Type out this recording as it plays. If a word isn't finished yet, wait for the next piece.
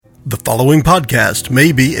The following podcast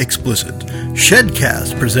may be explicit.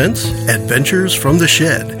 Shedcast presents Adventures from the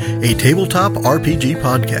Shed, a tabletop RPG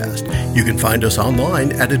podcast. You can find us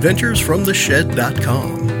online at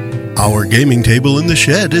adventuresfromtheshed.com. Our gaming table in the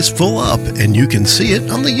shed is full up, and you can see it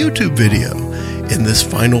on the YouTube video. In this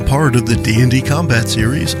final part of the D&D combat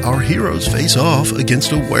series, our heroes face off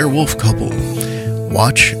against a werewolf couple.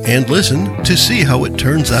 Watch and listen to see how it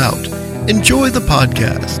turns out. Enjoy the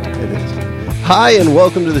podcast. It is. Hi, and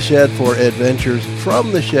welcome to the Shed for Adventures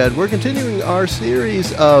from the Shed. We're continuing our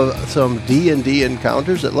series of some D&D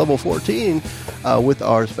encounters at level 14 with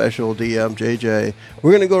our special DM, JJ. We're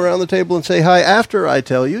going to go around the table and say hi after I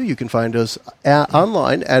tell you. You can find us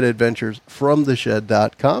online at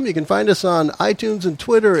adventuresfromtheshed.com. You can find us on iTunes and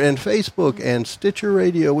Twitter and Facebook and Stitcher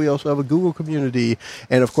Radio. We also have a Google community.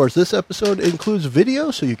 And, of course, this episode includes video,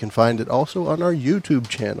 so you can find it also on our YouTube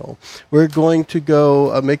channel. We're going to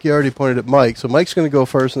go, Mickey already pointed at Mike, so Mike's going to go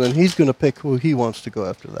first, and then he's going to pick who he wants to go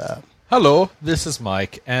after that. Hello, this is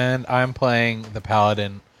Mike, and I'm playing the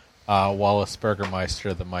Paladin, Wallace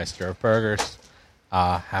Burgermeister, the Meister of Burgers,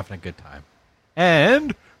 having a good time.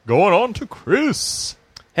 And going on to Chris.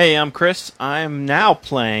 Hey, I'm Chris. I'm now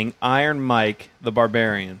playing Iron Mike, the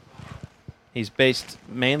Barbarian. He's based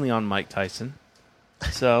mainly on Mike Tyson,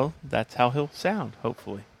 so that's how he'll sound,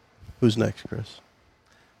 hopefully. Who's next, Chris?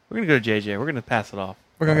 We're going to go to JJ. We're going to pass it off.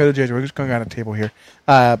 We're going to go to JJ. We're just going on a table here.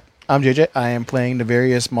 I'm JJ. I am playing the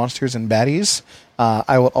various monsters and baddies.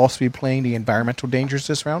 I will also be playing the environmental dangers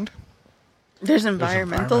this round. There's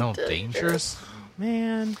environmental dangers?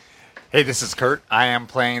 Man. Hey, this is Kurt. I am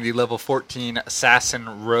playing the level 14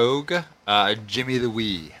 Assassin Rogue, Jimmy the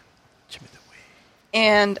Wee.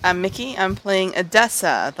 And I'm Mickey. I'm playing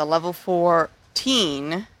Odessa, the level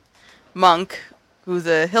 14 monk who's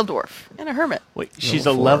a hill dwarf and a hermit. Wait, she's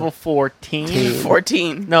a level 14?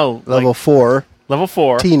 14. No. Level 4. Level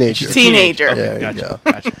 4. Teenager. Teenager. Okay, There you gotcha.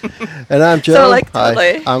 go. Gotcha. And I'm Joe. So, like, Hi.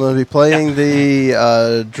 totally. I'm going to be playing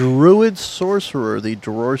the Druid Sorcerer, the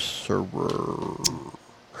Drorcerer.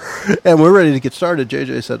 And we're ready to get started.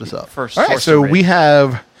 JJ set us up. First All right, so sorcery. we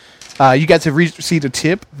have... you guys have received a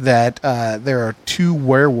tip that there are 2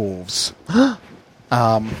 werewolves that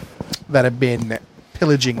have been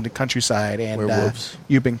pillaging the countryside, and Werewolves.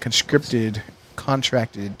 you've been contracted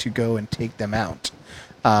to go and take them out.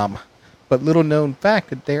 But little known fact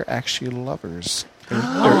that they're actually lovers.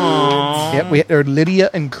 They're Lydia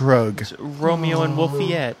and Grug. Romeo and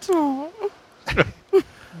Wolfiette.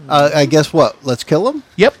 I guess what? Let's kill him?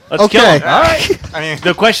 Yep. Let's Okay. kill him. All right. I mean,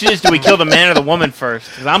 The question is, do we kill the man or the woman first?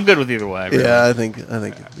 Because I'm good with either way. Really. Yeah, I think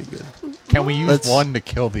it'd be good. Can we use Let's- one to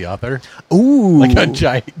kill the other? Ooh. Like a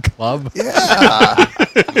giant club?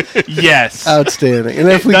 Yes. Outstanding. And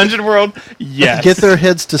if we Dungeon World, yes. get their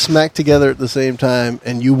heads to smack together at the same time,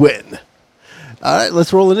 and you win. All right,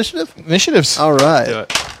 let's roll initiative. Initiatives. All right. Do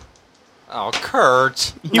it. oh,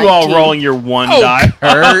 Kurt. You all 19. rolling your one Oh, die.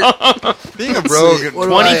 Kurt. Being a rogue, What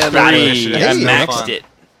do I have? 23. I Hey, maxed it.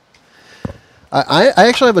 I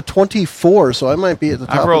actually have a 24, so I might be at the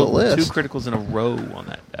I top of rolled the 2 list. criticals in a row on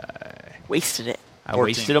that die. Wasted it. I 14.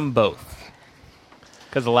 wasted them both.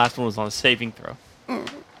 Because the last one was on a saving throw.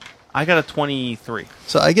 I got a 23.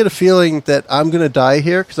 So I get a feeling that I'm going to die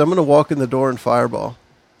here because I'm going to walk in the door and fireball.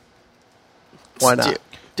 Why not?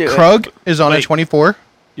 Do it. Krug is on a Wait. 24.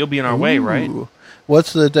 You'll be in our way, right? Ooh.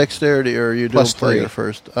 What's the dexterity, or are you doing Plus player 3.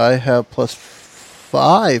 first? I have plus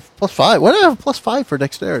 5. Plus 5. Why do I have plus 5 for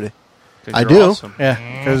dexterity? 'Cause I you're do. Awesome. Yeah,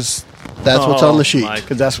 because That's what's on the sheet. Mike.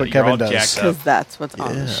 'Cause that's what You're Kevin all does. jacked up. Because that's what's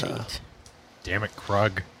on Yeah. the sheet. Damn it,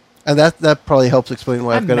 Krug. And that probably helps explain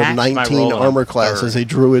why I I've got a maxed my 19 roll on a armor class third. as a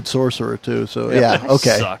druid sorcerer, too. So, yeah, I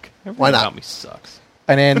okay. Suck. Why Everything not? about me sucks.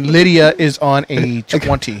 and then Lydia is on a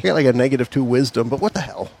 20. I got like a -2 wisdom, but what the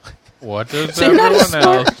hell? What does So you're not everyone a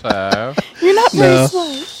smart- else have? You're not very No.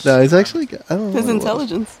 smart. No, he's actually got, I don't know. His what it was.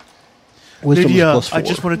 intelligence. Wisdom Lydia, was plus 4. I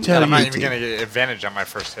just want to tell I'm you. not even going to get advantage on my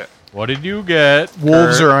first hit. What did you get?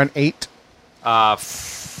 Wolves Kurt? are on 8.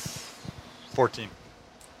 14.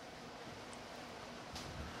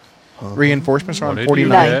 Reinforcements are What on did you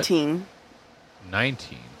 49. get? 19.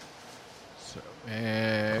 19. So,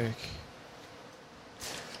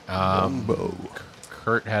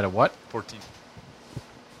 Kurt had a what? 14.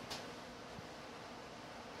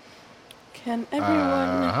 Can everyone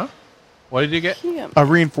Uh-huh. What did you get? hear me?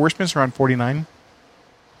 Reinforcements are on 49.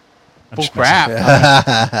 I'm Oh, just messing.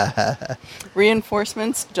 crap.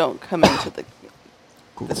 Reinforcements don't come into the...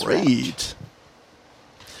 this round. Great.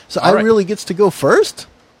 So All I right. really gets to go first?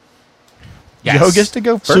 Joe gets to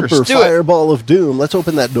go first. Super Do it. fireball of doom. Let's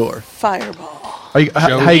open that door. Fireball. How are you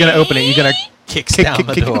going to open it? You going to Kicks down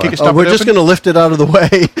the door. kick Oh, we're just going to lift it out of the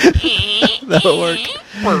way. That'll work.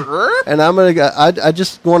 And I'm gonna. I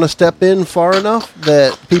just want to step in far enough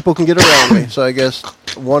that people can get around me. So I guess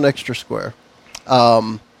one extra square.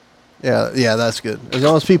 Yeah, that's good. As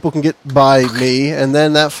long as people can get by me, and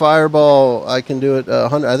then that fireball, I can do it.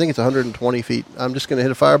 I think it's 120 feet. I'm just gonna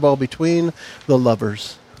hit a fireball between the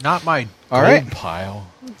lovers. Not my All gold right. pile.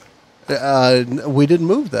 We didn't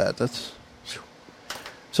move that. That's.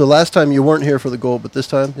 So last time you weren't here for the gold, but this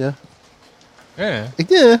time, yeah. Yeah,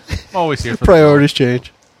 Yeah. I'm always here for Priorities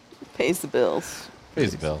change. Pays the bills. the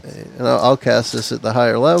Crazy Bill. And I'll cast this at the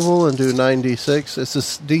higher level and do 96. It's a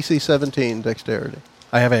DC 17 dexterity.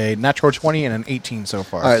 I have a natural 20 and an 18 so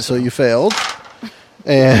far. All right, so you failed.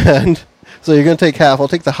 And so you're going to take half. I'll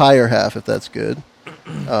take the higher half if that's good.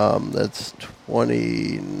 That's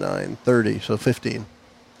 29, 30, so 15.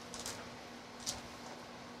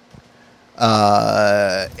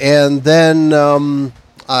 And then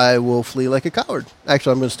I will flee like a coward.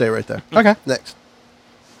 Actually, I'm going to stay right there. Okay. Next.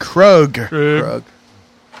 Krug. Krug.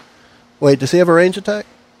 Wait, does he have a range attack?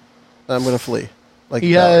 I'm going to flee. Like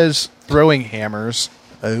He a coward. has throwing hammers.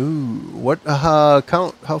 Oh, what?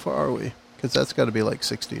 Count. How far are we? Because that's got to be like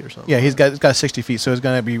 60 or something. Yeah, he's got 60 feet, so it's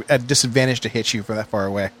going to be at disadvantage to hit you for that far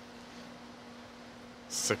away.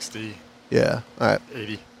 60, Yeah. All right.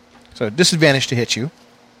 80. So disadvantage to hit you.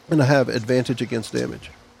 And I have advantage against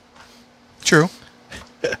damage, True.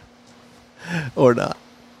 or not.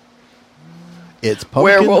 It's pumpkin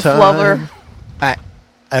Werewolf time. lover.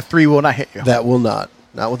 A 3 will not hit you. That will not.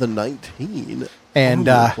 Not with a 19. And,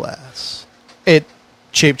 Ooh, uh, class. It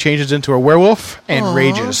shape changes into a werewolf and Aw.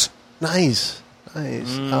 rages. Nice.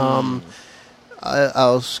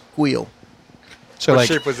 I'll squeal. So What like,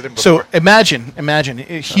 shape was it in so before? imagine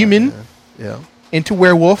a human Yeah. into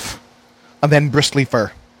werewolf, and then bristly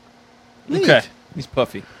fur. Okay. He's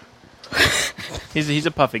puffy. he's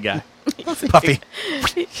a puffy guy. Puffy.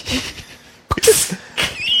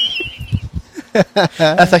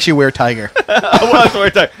 That's actually were tiger.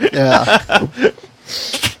 Yeah.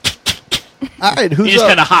 All right. He Who's just up?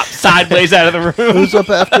 kind of hops sideways out of the room. Who's up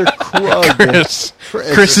after Krug?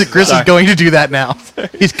 Chris is going to do that now.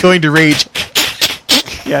 He's going to rage.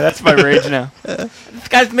 Yeah, that's my rage now. This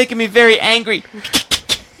guy's making me very angry.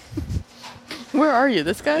 Where are you?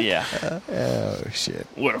 This guy? Yeah. Oh shit!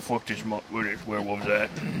 Where the fuck where this werewolf's at?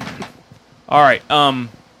 All right.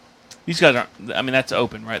 These guys aren't. I mean, that's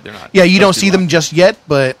open, right? They're not. Yeah, you don't too see them loud. just yet,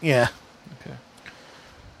 but yeah. Okay.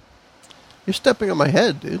 You're stepping on my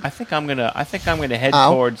head, dude. I think I'm gonna head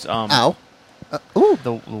Ow. towards Ow. Ooh.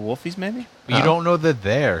 the wolfies maybe. You don't know they're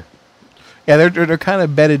there. Yeah, they're kind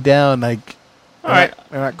of bedded down. Like, All right.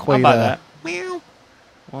 they're not How quite. about that? Meow.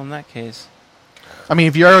 Well, in that case, I mean,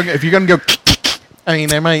 if you're gonna go, I mean,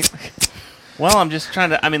 they might. well, I'm just trying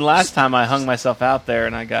to. I mean, last time I hung myself out there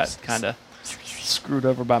and I got kind of screwed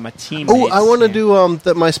over by my teammates. Oh, I want to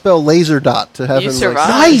do my spell laser dot to have You him. survived.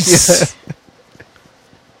 Nice.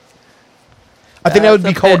 I think that would be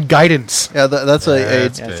That's a called bit- guidance. Yeah, that's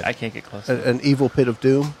That's Yes, I can't get close. an evil pit of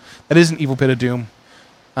doom. That is an evil pit of doom.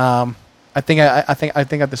 I think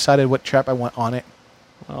I decided what trap I want on it.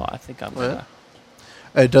 Well, I think I'm Well,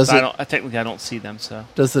 gonna. Does I it? don't. Technically, I don't see them. So.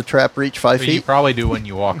 Does the trap reach 5 But you feet? probably do when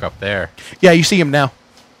you walk up there. Yeah, you see him now.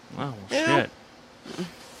 Oh shit!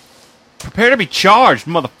 Prepare to be charged,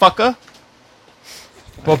 motherfucker.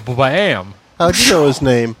 Well, bam. How'd you know his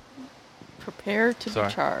name? Prepare to Sorry.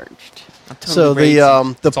 be charged. I'm So totally the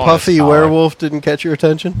raging. It's on his puffy collar. werewolf didn't catch your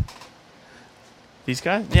attention. These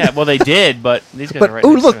guys? Yeah, well they did, but these guys But are right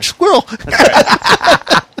oh, next look, to me. squirrel!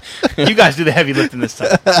 You guys do the heavy lifting this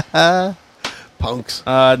time. Punks.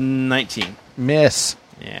 19. Miss.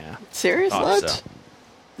 Yeah. Seriously? Thought so.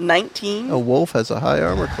 19? A wolf has a high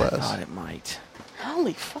armor Thought class. it might.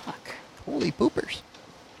 Holy fuck. Holy poopers!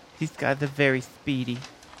 He's got the very speedy.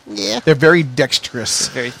 Yeah. They're very dexterous.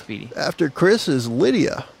 Very speedy. After Chris is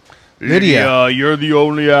Lydia. Lydia. You're the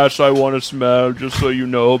only ass I want to smell, just so you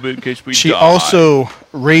know, but in case we She also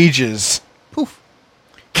rages Poof.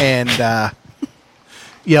 and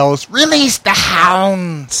yells, "Release the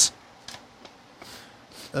hounds!"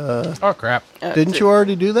 Oh, crap. Didn't you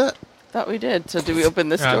already do that? Thought we did. So do we open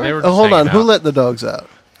this Yeah, door? they were Oh, just hold on. hanging Who out. let the dogs out?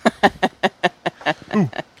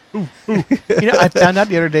 You know, I found out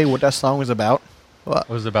the other day what that song was about. What?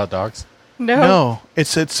 Was it about dogs? No, it's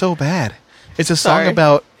so bad. It's a song Sorry.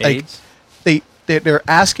 about like AIDS? they're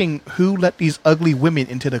asking who let these ugly women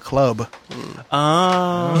into the club.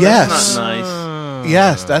 Oh, Yes. that's not nice.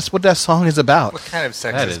 Yes, that's what that song is about. What kind of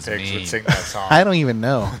That sexist is pigs mean. would sing that song? I don't even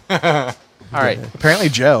know. All right. Apparently,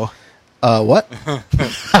 Joe. What? All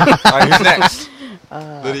right, who's next?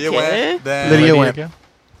 Lydia okay. went, then Lydia went.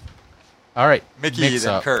 All right. Mickey, Nick's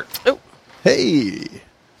then up. Kurt. Hey.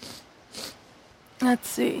 Let's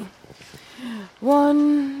see.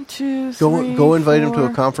 1, 2, 3, Go invite him to a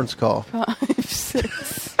 4, conference call. 5,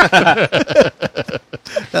 6.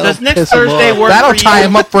 Does next piss 'em Thursday off. work That'll for you? tie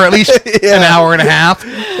him up for at least an hour and a half.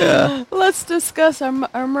 Let's discuss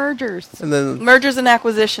our mergers. And then Mergers and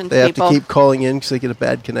acquisitions, they have people. to keep calling in because they get a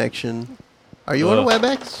bad connection. Are you on a Ugh.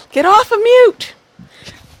 WebEx? Get off of mute.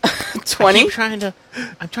 20.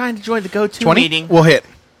 I'm trying to join the go-to 20 meeting. will hit.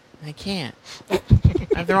 I can't. I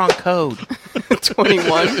have the wrong code.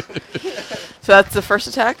 21. So that's the first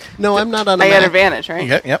attack. No, I'm not on a I got Mac. advantage,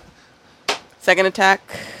 right? Yep. Second attack,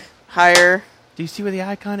 higher. Do you see where the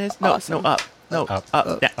icon is? No, Awesome. no, up. No, Up.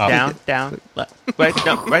 up. Up. Down, left. Right,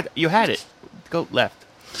 no, right. You had it. Go left.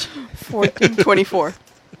 14, 24.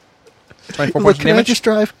 24 Look, points of can I damage. just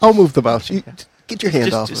drive? I'll move the mouse. You, get your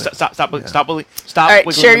hand off Just of it. stop, Yeah. stop, All right,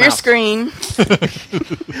 wiggling share the your mouse. screen.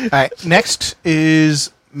 All right. Next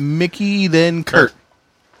is Mickey, then Kurt.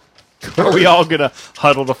 Are we all gonna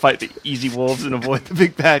huddle to fight the easy wolves and avoid the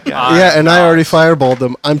big bad guy? Yeah, and I not. already fireballed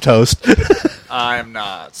them. I'm toast. I'm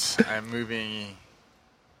not. I'm moving.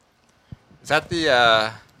 Is that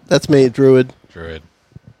the That's me, Druid. Druid.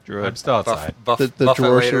 Druid. I'm still outside. buff The buff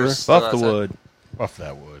drawer later? sewer? Buff the wood. Buff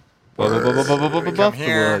that wood. Come Buff the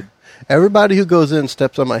here. wood. Everybody who goes in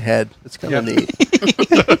steps on my head. It's kind of Yep. neat.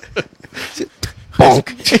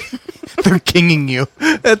 Bonk. They're kinging you.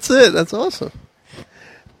 That's it. That's awesome.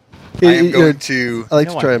 I am You're- going to I like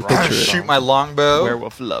You to know try and what? picture it. shoot my longbow,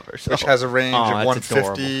 Werewolf lovers. which has a range Aw, of that's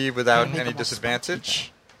 150 without Make any them all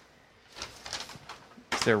disadvantage.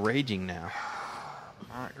 They're raging now.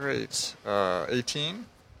 All right, great. 18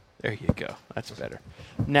 There you go. That's better.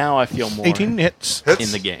 Now I feel more 18 hits. hits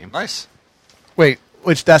in the game. Nice. Wait,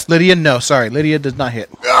 that's Lydia? No, sorry. Lydia does not hit.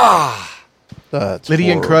 That's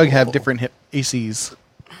Lydia and Krug have horrible. different hit ACs.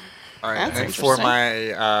 All right, That's and then for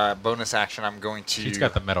interesting. my bonus action, I'm going to She's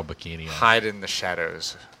got the metal bikini on. hide in the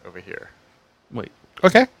shadows over here. Wait,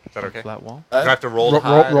 Okay. Is that okay? flat wall? Do I have to roll to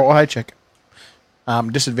Roll, hide? roll a high check.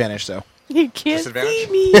 Disadvantage, though. You can't Disadvantage? see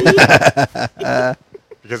me.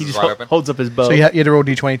 Because He it's just wide open. holds up his bow. So you had to roll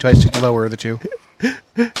D20 twice to lower the two.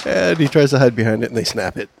 And he tries to hide behind it, and they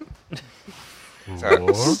snap it.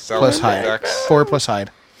 Stealth Plus hide. dex. 4 plus hide.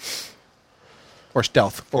 Or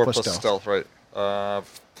stealth. 4 plus plus stealth, right.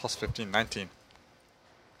 Plus 15, 19.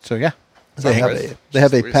 So, yeah. They have Right. they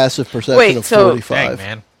have a Sweet. passive perception Wait, of so- 45.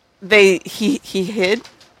 Dang, man. He hid.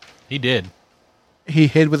 He did. He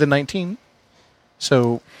hid with a 19.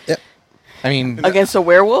 So, Yep. I mean, Against a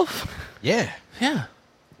werewolf? Yeah. Yeah.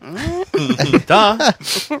 Duh.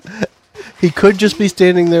 He could just be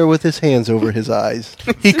standing there with his hands over his eyes.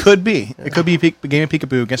 he could be. It could be a game of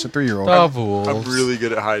peekaboo against a 3-year-old. The wolves. I'm really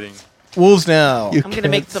good at hiding. Wolves now. You I'm gonna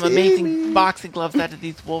make can't some see amazing me. boxing gloves out of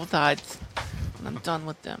these wolf hides. And I'm done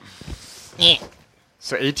with them.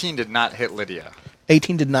 So 18 did not hit Lydia.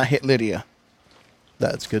 18 did not hit Lydia.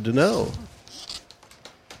 That's good to know.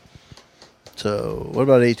 So, what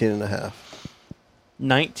about 18 and a half?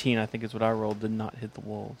 19, I think, is what I rolled. Did not hit the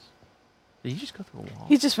wolves. Did he just go through a wall?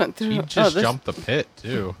 He just went through. He just this- jumped the pit,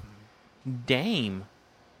 too. Dame.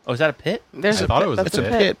 Oh, is that a pit? There's I a thought pit, it was that's a a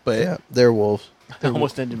pit. pit. Pit, but Yeah, they're wolves. I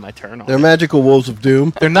almost ended my turn on They're it. magical wolves of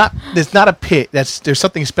doom. they're not. There's not a pit. There's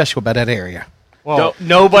something special about that area. Well,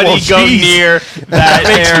 Nobody well, go geez. near that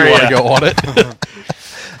makes you area. want to go on it.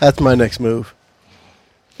 That's my next move.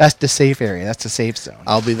 That's the safe area. That's the safe zone.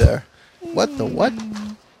 I'll be there. What the what?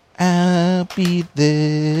 I'll be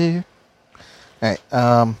there. All right.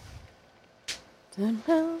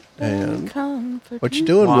 And what you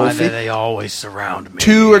doing, Why do Wolfie? they always surround me?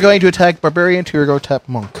 2 are going to attack barbarian. 2 are going to attack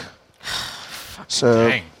monk. So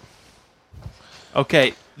Dang.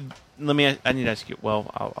 Okay, let me. I need to ask you.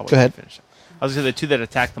 Well, I'll wait Go ahead. till you finish. I was going to say the 2 that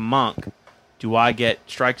attack the monk. Do I get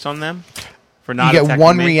strikes on them for you not? get attacking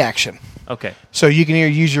 1 me? reaction. Okay. So you can either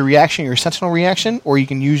use your reaction, your sentinel reaction, or you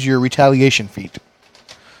can use your retaliation feat.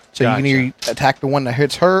 So you can either attack the one that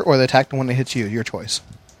hits her or attack the one that hits you. Your choice.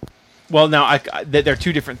 Well, now they're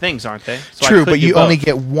 2 different things, aren't they? So I True, could but do you both. only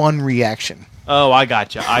get 1 reaction. Oh, I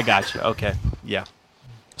got you. Okay. Yeah.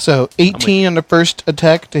 So 18 on the first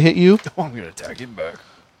attack to hit you. Oh, I'm going to attack him back.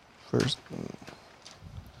 First.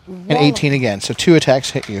 And 18 again. So 2 attacks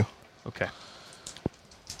hit you. Okay.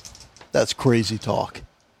 That's crazy talk.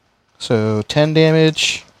 So 10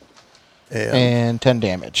 damage And and 10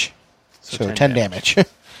 damage. So 10 10 damage.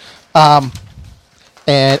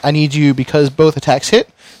 And I need you, because both attacks hit,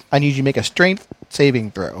 I need you to make a strength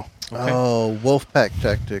saving throw. oh, Wolfpack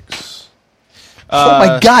tactics. Oh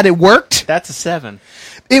my god, it worked! That's a 7.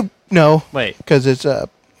 No, Wait. because it's a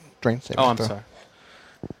strength saving Oh, I'm throw. sorry.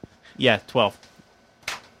 Yeah, 12.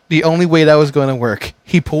 The only way that was going to work,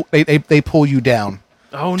 they pull you down.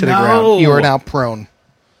 Oh, to the no. ground. You are now prone.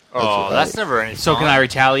 Oh, that's never any So fun. can I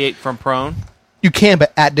retaliate from prone? You can,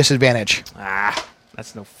 but at disadvantage. Ah,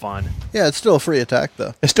 that's no fun. Yeah, it's still a free attack,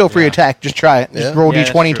 though. It's still free attack. Just try it. Just Yeah. roll Yeah, d20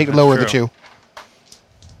 that's and true, take the that's lower of the true.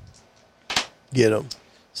 two. Get him.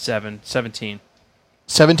 17.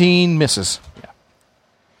 17 misses. Yeah.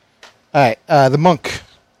 All right, the monk.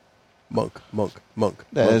 Monk.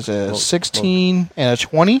 That is a monk, 16 and a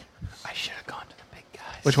 20. I should have gone to the big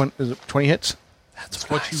guys. Which one is it? 20 hits? That's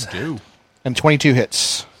what you do. And 22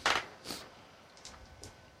 hits.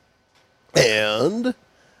 And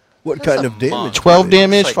what That's kind a of damage? monk. 12 It's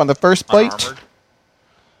damage like on the first bite, unarmored.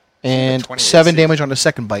 and 20 7 AC. damage on the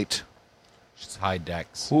second bite. Just high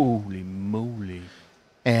dex. Holy moly.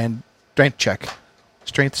 And strength check.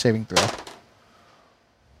 Strength saving throw.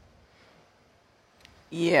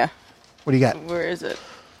 Yeah. What do you got? Where is it?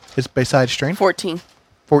 It's beside strength. 14.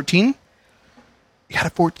 14? You got a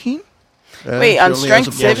 14? Wait, she on only strength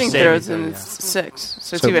has a saving saving throws, throw, and yeah. it's 6.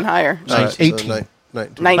 So it's So- even higher. Nice. 18.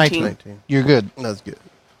 19. 19. You're good. That's good.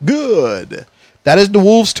 Good. That is the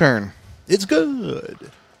wolf's turn. It's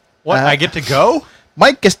good. What? I get to go?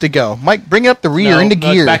 Mike gets to go. Mike, bring up the rear into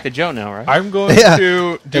no, gear. It's back to Joe now, right? I'm going Yeah.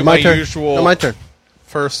 to do Hey, my turn. usual No, my turn.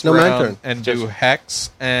 first No, my round turn. and do Hex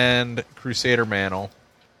and Crusader Mantle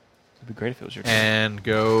It'd be great if it was your turn. and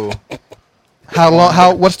go. How long?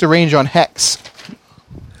 How? What's the range on hex?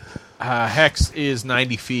 Hex is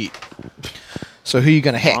 90 feet. So who you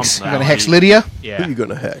gonna hex? You I'm gonna hex down. Lydia? Who Yeah. you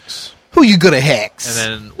gonna hex? Who you gonna hex?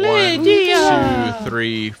 And then 1, 2,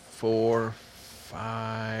 3, 4,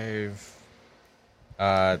 5,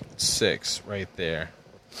 6 right there.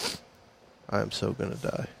 I'm so gonna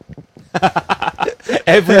die.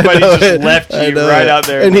 Everybody just left I you know right it. out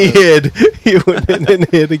there. And he hid. He went in and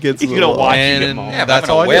hid against He's the gonna wall. watch you And get mauled. Yeah, that's that's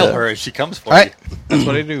all I I'm gonna wail did. her as she comes for All right, you. That's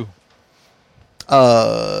what I do.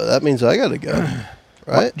 That means I gotta go.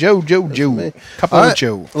 Right? Joe. me. Couple All of right,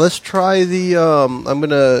 Joe. Let's try the. I'm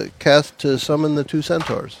gonna cast to summon the two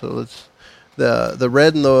centaurs. So let's the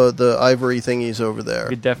red and the ivory thingies over there.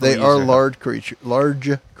 Could definitely They are use her.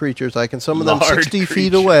 large creatures. I can summon them Large 60 feet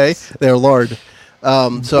creatures. away. They're large.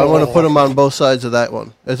 So I want to put them on both sides of that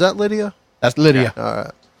one. Is that Lydia? That's Lydia. All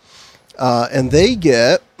right. And they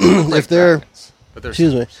get if they're Dragons. But they're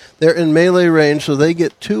excuse me, they're in melee range, so they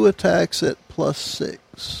get 2 attacks at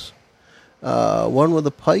 +6. One with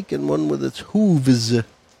a pike and one with its hooves.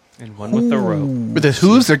 And one with the rope. With his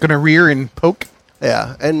hooves, they're gonna rear and poke.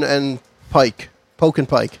 Yeah, and pike, poke and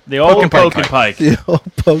pike, The old Poke and poke and pike. the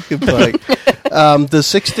old poke and pike. The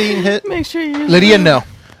 16 hit, Make sure you use Lydia, the- no,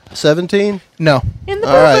 17. no. In the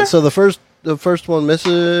All right, buffer. so the first one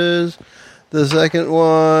misses. The second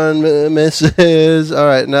one misses. All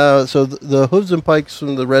right, now so the hooves and pikes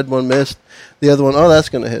from the red one missed. The other one, oh, that's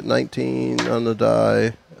going to hit 19 on the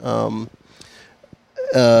die.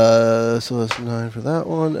 So that's 9 for that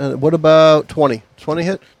one. And what about 20? 20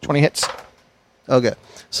 hit? 20 hits. Okay,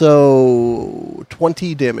 so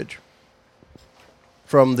 20 damage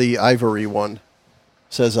from the ivory one,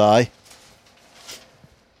 says I.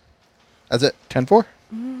 That's it. 10-4.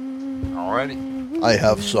 Alrighty. I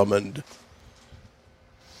have summoned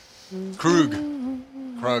Krug.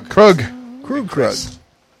 Krug. Krug.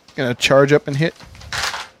 Gonna charge up and hit.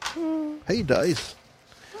 Hey, dice.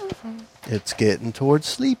 It's getting towards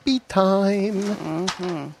sleepy time.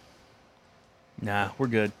 Nah, we're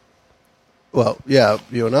good. Well, yeah,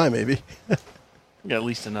 you and I maybe. We got at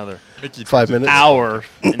least another 5 minutes. hour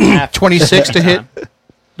and a half. 26 to hit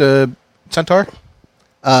the centaur.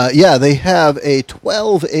 Yeah, they have a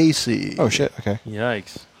 12 AC. Oh shit. Okay.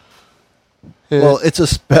 Yikes. Well, it's a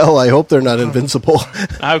spell. I hope they're not invincible.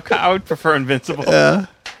 I would prefer invincible. Yeah.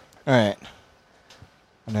 all right.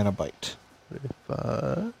 And then a bite.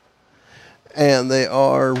 And they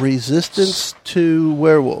are resistance to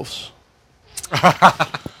werewolves.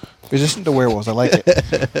 Resistant to werewolves. I like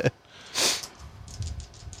it.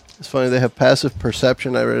 It's funny, they have passive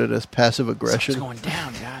perception. I read it as passive It's aggression. going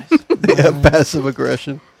down, guys. They have passive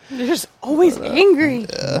aggression. They're just always angry.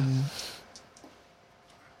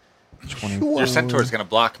 20. Your centaur is going to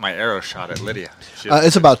block my arrow shot at Lydia.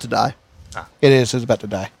 It's about to die. It is. It's about to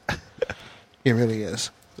die. It really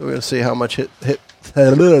is. So we're going to see how much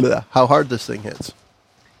how hard this thing hits.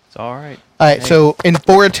 It's all right. All right. Hey. So in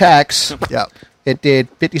 4 attacks, Yeah. it did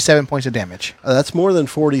 57 points of damage. That's more than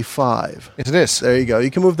 45. Yes, it is. There you go.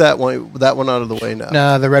 You can move that one out of the way now.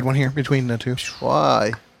 No, the red one here between the two.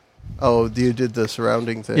 Why? Oh, you did the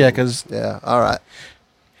surrounding thing. Yeah, 'cause- yeah. All right.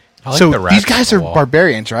 I like So the rats these guys on are the wall.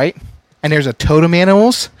 barbarians, right? And there's a totem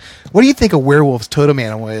animals. What do you think a werewolf's totem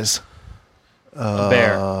animal is? A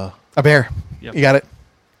bear. A bear. Yep. You got it.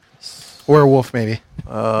 Or a wolf, maybe.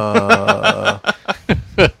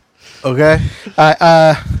 Okay.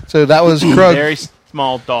 So that was Krug. Very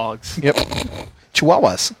small dogs. Yep.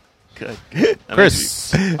 Chihuahuas. Good.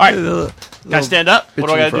 Chris. All right. Can I stand up? What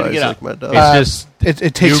do I got to do to get up? Like my dog. It's just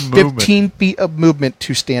It takes new movement. 15 feet of movement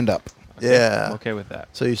to stand up. Yeah. I'm okay with that.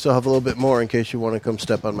 So you still have a little bit more in case you want to come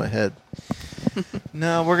step on my head.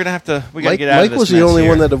 No, we're gonna have to. We gotta Mike, get out of Mike this was the mess only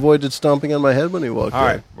here. one that avoided stomping on my head when he walked All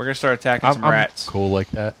in. right, we're gonna start attacking some I'm rats. cool like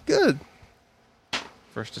that. Good.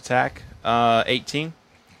 First attack, 18,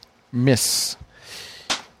 Miss.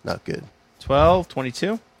 Not good. 12,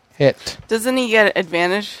 22. Hit. Doesn't he get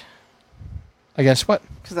advantage? Against what?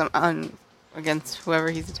 Because I'm on against whoever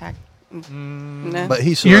he's attacking. No. But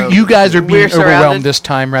he's You guys are being We're surrounded. overwhelmed this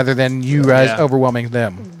time rather than you guys Yeah. overwhelming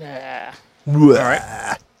them. All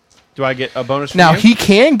right. Do I get a bonus? From Now you? he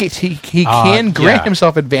can get he can grant yeah.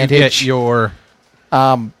 himself You get advantage your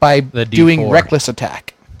by the doing D4. reckless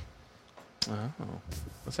attack. Oh,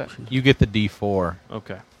 what's that? you get the D4.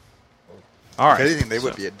 Okay. All right. If anything, they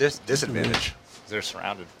would be at disadvantage. They're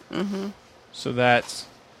surrounded. So that's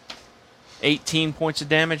 18 points of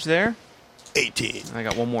damage there. 18. And I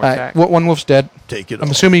got one more All right, attack. one wolf's dead. Take it I'm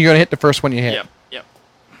all. assuming you're going to hit the first one you hit. Yep. Yep.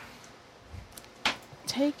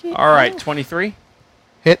 Take it. All right. off. 23.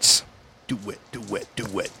 Hits. Do it, do it,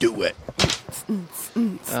 do it, do it.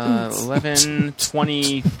 11,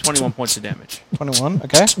 20, 21 points of damage. 21.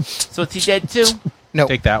 Okay. So is he dead too? No.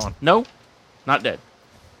 Take that one. No, not dead.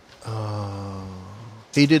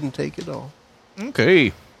 He didn't take it all.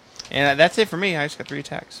 Okay. And that's it for me. I just got 3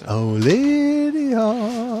 attacks. So. Oh,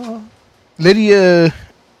 Lydia. Lydia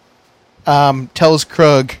tells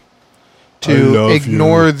Krug I to love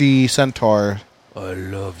ignore the centaur, I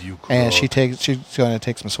love you, and she's going to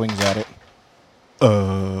take some swings at it.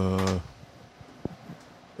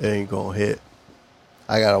 It ain't gonna hit.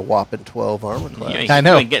 I got a whopping 12 armor class. I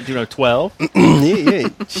know. You ain't getting through no 12. yeah,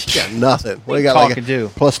 she got nothing. What do you got? Talk Like and do.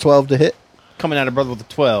 plus 12 to hit? Coming at a brother with a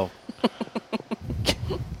 12.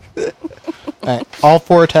 All right. All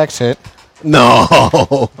 4 attacks hit. No.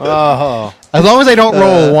 Oh. As long as they don't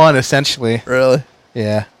roll a 1, essentially. Really?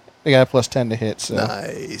 Yeah. They got a plus 10 to hit, so.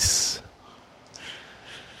 Nice.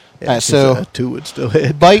 Yeah, Alright, so- a 2 would still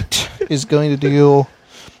hit. Bite is going to deal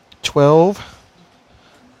 12.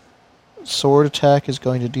 Sword attack is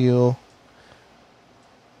going to deal.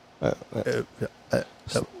 Going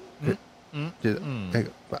to do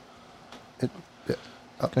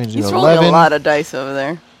He's rolling 11, a lot of dice over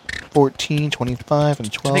there. 14, 25,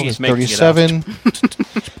 and 12 think is he's making it up. 37.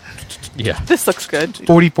 Yeah. This looks good.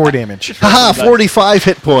 44 damage. Haha, 45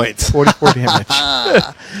 hit points. 44 damage.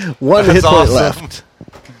 One That's hit point awesome. left.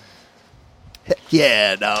 Heck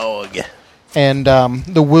yeah, dog. And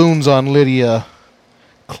the wounds on Lydia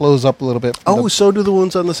close up a little bit. Oh, so do the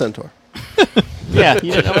wounds on the centaur. Yeah,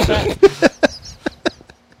 you didn't know about that?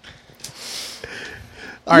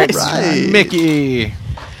 All right, Right. Mickey.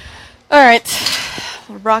 All right.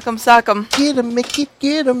 Rock'em sock'em. Get him, Mickey.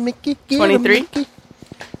 Get him, Mickey. Get 23? him, Mickey.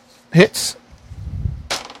 hits.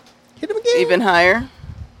 Hit him again. Even higher.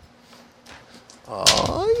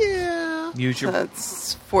 Oh, yeah. Use So your.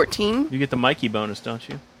 that's 14. You get the Mikey bonus, don't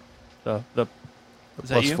you? The is that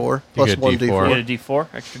Plus you? 4. You Plus get 1 D4. You D4. get a D4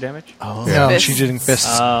 extra damage. Oh. No, Fists. she's using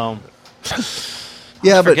fists.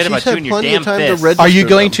 Yeah, but Forget she's about you had and your plenty damn of time fists. to register Are you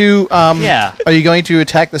going them. to? Yeah. Are you going to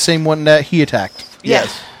attack the same one that he attacked?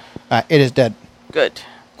 Yes. It is dead. Good.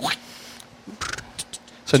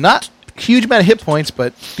 So not huge amount of hit points,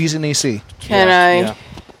 but decent AC. Can Yeah, I yeah,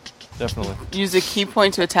 definitely. use a key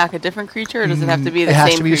point to attack a different creature, or does it have to be the It same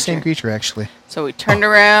has to be creature? the same creature, actually. So we turned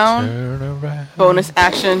around. Turn around. Bonus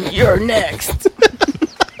action. You're next.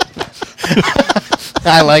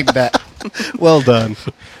 I like that. Well done.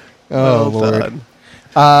 Oh, Well Lord. done.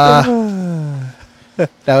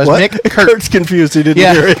 That was What? Mick. Kurt's confused. He didn't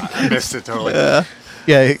Yeah. hear it. I missed it totally. Yeah.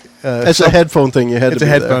 It's a headphone thing. You had It's to a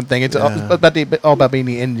be headphone there. thing. It's Yeah. all about being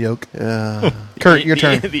the in yoke. Yeah. Kurt, your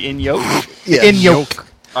turn. The in yoke. Yeah. In yoke.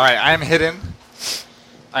 All right, I am hidden.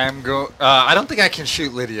 I am go. I don't think I can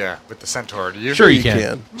shoot Lydia with the centaur. Do you? Sure You you can.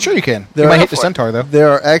 can. Sure you can. There You might are- hit the centaur, though. There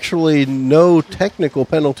are actually no technical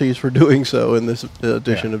penalties for doing so in this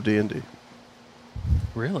edition of D&D.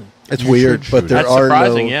 Really? It's You weird, should but shoot there it. That's are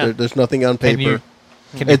surprising, no. yeah. There's nothing on Can paper. you?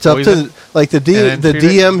 Can you It's up poison? to like the and then the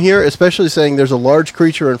shoot it? DM here, especially saying there's a large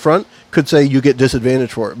creature in front, could say you get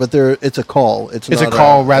disadvantage for it, but it's a call. It's It's a not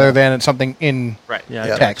call rather than something in Right. Yeah.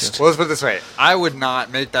 Yeah. I text. Well, let's put it this way. I would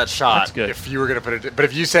not make that That's shot good. if you were going to put it. But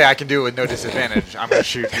if you say I can do it with no disadvantage, I'm going to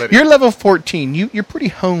shoot Lydia. You're level 14. You're pretty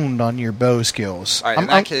honed on your bow skills. All right, in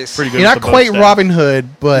that case, pretty good. You're with not the bow quite staff. Robin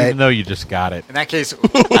Hood, but Even though you just got it. in that case,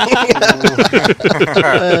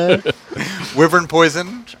 Wyvern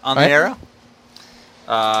poison on Right. the arrow.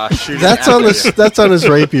 shooting. That's at on the- the that's on his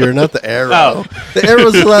rapier, not the arrow. Oh. The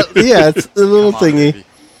arrow's yeah, it's the little Come on, thingy. baby.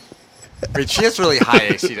 Wait, she has really high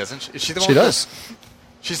AC, doesn't she? Is she the one? She with does.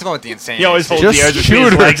 She's the one with the insane. He always AC. holds the arrows between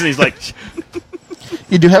his legs, and he's like,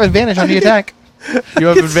 You do have advantage on the attack. You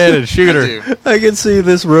have advantage. Shoot I her. do. I can see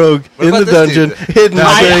this rogue What in about the this dungeon, dude? hidden.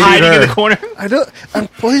 saying, hiding in her. the corner. I'm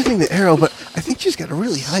poisoning the arrow, but I think she's got a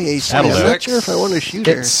really high AC. I'm That'll not do. sure if I want to shoot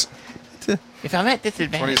her. It's If I'm at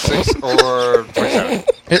disadvantage. 26 or 27.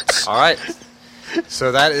 it's All right.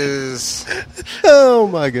 So that is Oh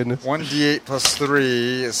my goodness! 1d8 plus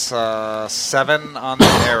 3 is 7 on the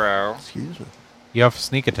arrow. Excuse me. You have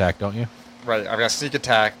sneak attack, don't you? Right, I've got sneak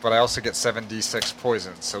attack, but I also get 7d6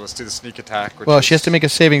 poison. So let's do the sneak attack. Which well, is, she has to make a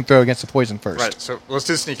saving throw against the poison first. Right, so let's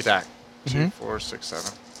do sneak attack. 2, 4, 6,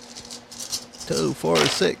 7, 2, 4,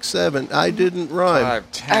 6, 7. I didn't rhyme.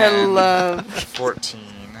 5, 10, I love 14,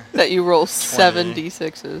 that you roll 7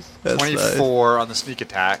 d6s. That's 24 on the sneak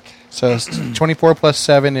attack, So 24 plus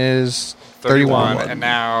 7 is 31. and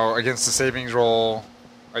now against the savings roll,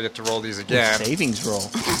 I get to roll these again. Savings roll.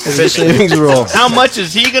 nice. It's a savings roll. How much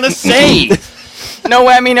is he gonna save? No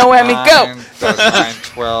whammy, no whammy, go! 9, that was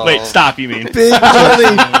 9, 12. Wait, stop. You mean? Big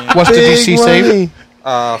money. What's the Big DC save?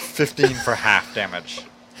 money. 15 for half damage.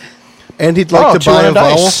 And he'd like to two buy on a the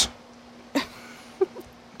vowel. dice.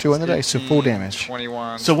 2 on the dice, so full 15, damage.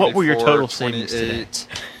 21. So what were your 24, total savings today? 28,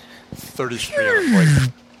 33 on the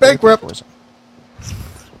poison. Bankrupt. Poison.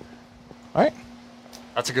 All right.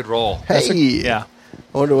 That's a good roll. Hey. Yeah.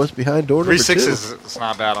 I wonder what's behind door number 3 2. 6s. It's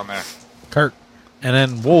not bad on there. Kurt. And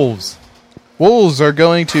then wolves. Wolves are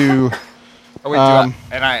going to. Oh wait,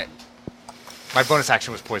 my bonus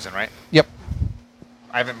action was poison, right? Yep.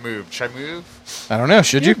 I haven't moved. Should I move? I don't know.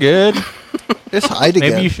 Should you? Good. Just hide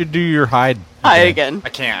again. Maybe you should do your hide. Hi again. I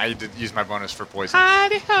can't. I did use my bonus for poison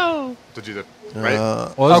Howdy-ho. to do the right.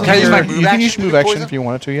 Well, Oh, can I use my your- move You can action use to move do action poison? if you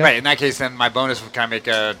wanted to. Yeah. Right. In that case, then my bonus would kind of make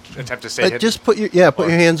a attempt to stay hidden. just put your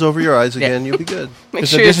hands over your eyes again. You'll be good. Make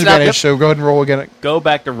It's sure a it's not disadvantage, so go ahead and roll again. Go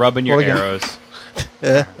back to rubbing your Roll again. arrows.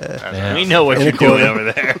 Yeah. We know what In a you're doing corner.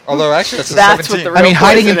 over there. Although actually, that's a That's what 17. the I mean,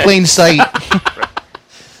 hiding in poison plain sight.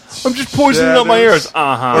 I'm just poisoning Yeah, up my it arrows. is.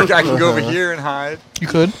 Uh-huh. Or I can go over here and hide. You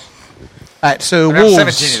could. All right, so I got wolves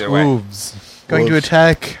 17 either way. Wolves. going to Wolves.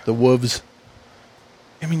 attack. The wolves.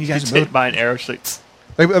 I mean, you He's guys are hit both. by an arrow. She's like,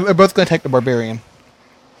 They're both going to attack the barbarian.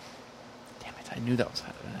 damn it, I knew that was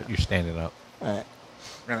happening. But you're standing up. All right.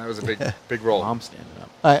 Man, that was a big roll. I'm standing up.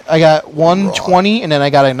 All right, I got 120, and then I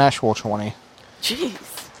got a natural 20.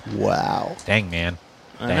 Jeez. Wow. Dang, man.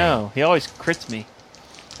 I Dang. know. He always crits me.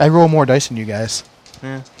 I roll more dice than you guys.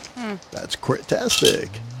 Yeah. That's crit-tastic.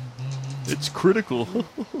 It's critical.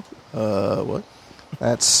 What?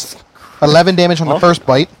 That's 11 damage on the first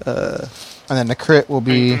bite, and then the crit will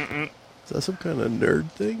be Is that some kind of nerd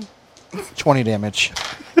thing? 20 damage.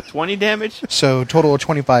 20 damage? So total of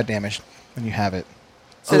 25 damage when you have it.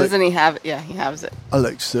 So doesn't he have it? Yeah, he has it.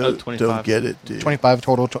 Alexa, Oh, 25. don't get it, dude. 25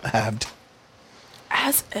 total halved.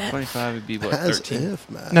 As if. 25 would be what, As 13? if,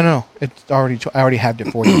 man. No, it's already. I already halved it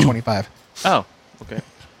for you. 25. Oh, okay.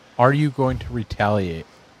 Are you going to retaliate?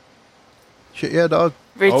 Shit, yeah, dog.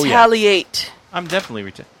 Retaliate. I'm definitely Are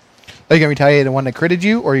you going to retaliate the one that critted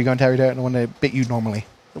you, or are you going to retaliate the one that bit you normally?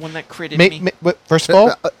 the one that critted me. But first of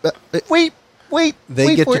all, wait. They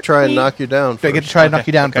wait get for to it. try and Wait. knock you down. They get to first. try to knock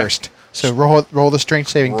you down okay. first. So roll the strength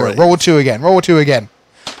saving throw. Right. Roll a 2 again. Roll a 2 again.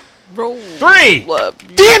 Roll. 3! Up.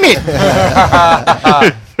 Damn it!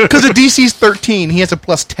 Because the DC's 13, he has a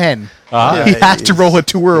plus 10. Ah. He has to roll a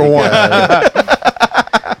 2 or a 1.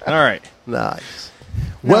 All right. Nice.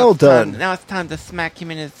 Well done. Now it's time to smack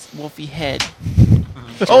him in his wolfy head.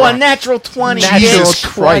 Oh, a natural 20. Natural Yes.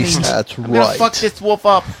 20. Christ. That's I'm gonna right. fuck this wolf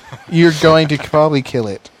up. You're going to probably kill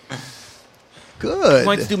it. Good. I'm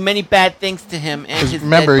going to do many bad things to him and 'Cause his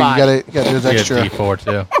remember, dead you body. got to do You extra. get D4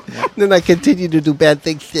 too. Then I continue to do bad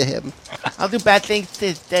things to him. I'll do bad things to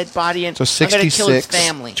his dead body and So I'm going to kill his 66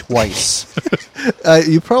 family. twice.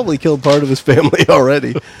 You probably killed part of his family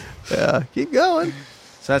already. Yeah, keep going.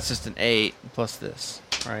 So that's just an 8 plus this.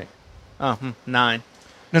 Right. Oh, 9.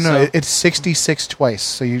 No, So- it's 66 twice.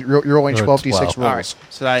 So you're rolling Or 12 d6 12. rolls. All right.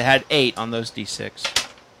 So I had 8 on those d6.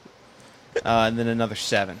 And then another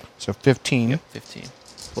 7. So 15. 15.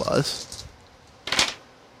 Plus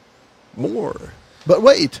more. But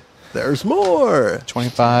wait, there's more.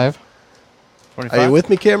 25. 25. Are you with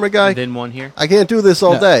me, camera guy? And then 1 here. I can't do this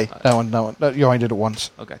all No, day. That one. No, you only did it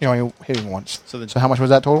once. Okay. You only hit him once. So then So how much was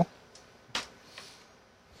that total?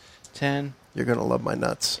 10, You're gonna love my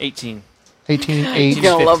nuts. 18. 18, You're 8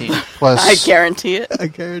 gonna love 15. plus I guarantee it. I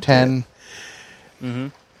guarantee it. 10. Mm-hmm.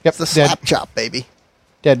 Yep, It's the dead. slap chop, baby.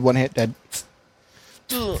 Dead, 1 hit, dead.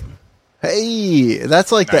 Ugh. Hey,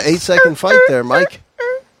 that's like the 8-second fight there, Mike.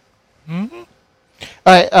 All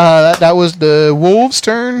right, that was the wolves'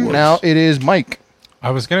 turn. Wolves. Now it is Mike.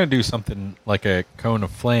 I was going to do something like a cone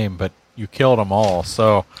of flame, but you killed them all,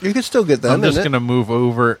 so You can still get them. I'm just innit? going to move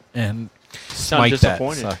over and smite that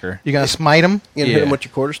disappointed. sucker. You're gonna smite him. You can hit him Yeah. with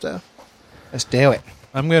your quarterstaff. Let's do it.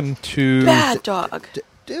 I'm going to Bad dog.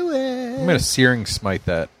 Do it. I'm going to searing smite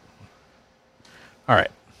that. All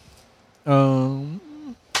right.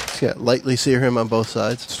 Yeah, lightly sear him on both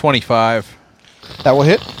sides. It's 25. That will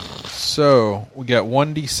hit. So we got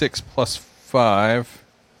 1d6 plus 5,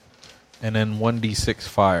 and then 1d6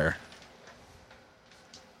 fire.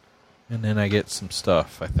 And then I get some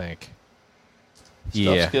stuff, I think.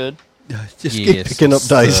 Yeah. Stuff's good. Just Yeah, keep picking up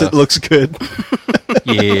some dice. stuff. It looks good.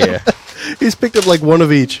 Yeah. He's picked up like one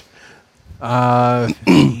of each.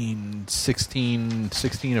 16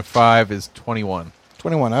 of 5 is 21.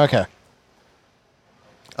 21. Okay.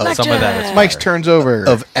 Some of that is Mike's fire. turns over.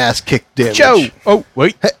 Of ass kick damage. Joe. Oh,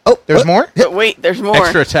 Wait. Hey, oh, there's what? more. But wait, there's more.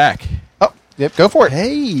 Extra attack. Oh, yep. Go for it.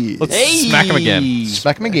 Hey. Let's smack him again.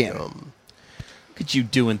 Smack him again. Look at you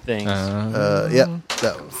doing things. Yeah.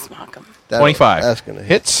 That, Smock 'em. that 25. That's gonna hit.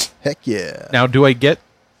 Hits. Heck yeah. Now, do I get...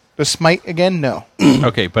 The smite again? No.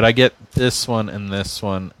 Okay, but I get this one and this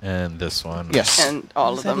one and this one. Yes. And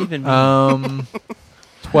all of them.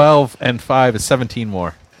 12 and 5 is 17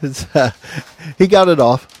 more. It's, he got it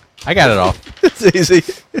off. I got it off. It's easy.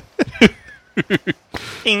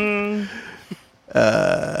 Ding.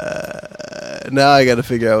 Now I got to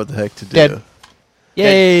figure out what the heck to do. Dead.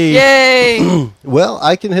 Yay! Yay! Well,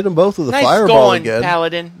 I can hit them both with a Nice fireball going, again.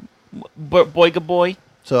 Paladin. Boyga boy.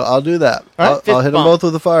 So I'll do that. All right, I'll fist hit them bump. both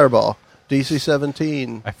with a fireball. DC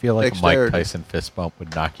 17. I feel like a Mike Dexterity. Tyson fist bump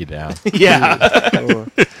would knock you down. Yeah. 4,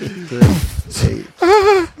 3,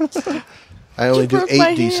 8. I only do broke 8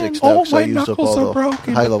 my d6 hand. now Oh, because I my used up knuckles all are the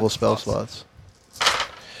broken. high-level spell slots.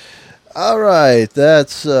 All right,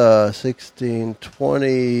 that's 16,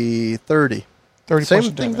 20, 30. 30 Same points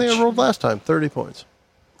of thing damage. I rolled last time, 30 points.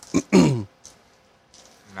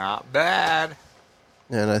 Not bad.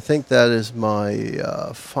 And I think that is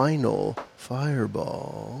my final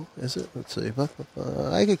fireball. Is it? Let's see.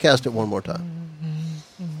 I could cast it one more time.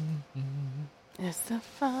 It's the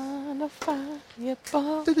final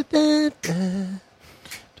fireball.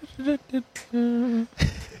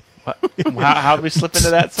 How do we slip into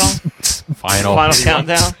that song? Final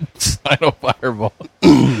Countdown. Final fireball.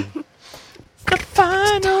 The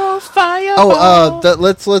final fire.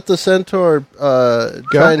 Let's let the centaur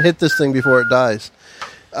try and hit this thing before it dies.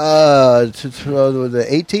 The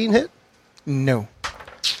 18 hit? No.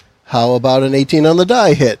 How about an 18 on the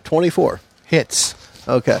die hit? 24. Hits.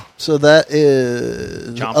 Okay, so that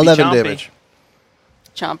is Chompy, 11 chompy. damage.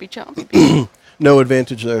 Chompy, chompy. No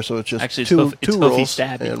advantage there, so it's just Actually, it's two hoof- it's two hoofy rolls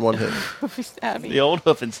stabby. and one hit. Stabby. The old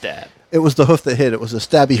hoof and stab. It was the hoof that hit. It was a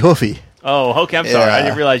stabby hoofy. Oh, okay. I'm sorry. I Yeah.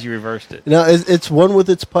 didn't realize you reversed it. Now it's one with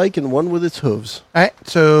its pike and one with its hooves. All right.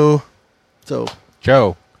 So So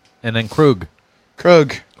Joe. And then Krug.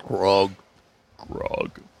 Krug.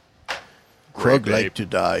 Krug like to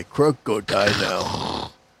die. Krug go die now.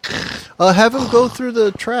 Have him go through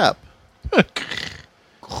the trap.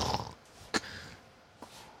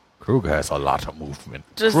 Krug has a lot of movement.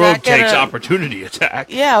 Does that get a- opportunity attack.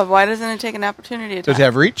 Yeah, why doesn't it take an opportunity attack? Does he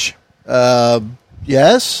have reach?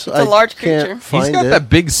 Yes, It's a large creature. Can't find He's got it. that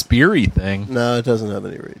big speary thing. No, it doesn't have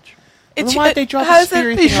any reach. It's, why'd they drop the how's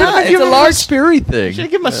speary it- thing how- out? It's a large. speary thing. Should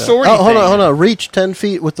have given him a sword. Oh, hold on. Reach 10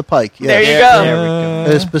 feet with the pike. Yes. There you go. There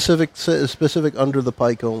we go. Specific under the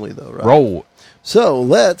pike only, though, right? Roll. So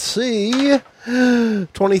let's see.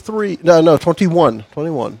 23. No, 21.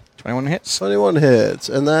 21. 21 hits. 21 hits,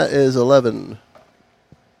 and that is 11.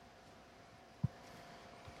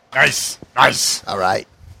 Nice. All right.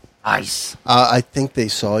 Nice. I think they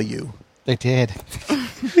saw you. They did.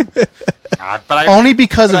 But I, Only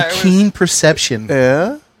because of But I was- keen perception.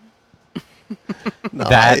 Yeah?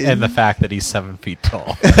 That and the fact that he's 7 feet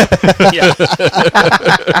tall. Yeah.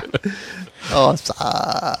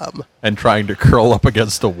 Awesome. And trying to curl up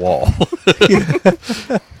against a wall.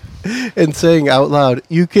 And saying out loud,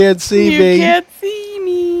 you can't see You me. can't see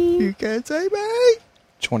me. You can't see me.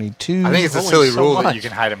 22. I think it's a Only silly so rule that much. you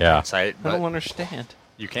can hide in Yeah. plain sight, I don't but understand.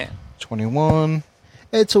 you can't. 21.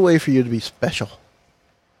 It's a way for you to be special.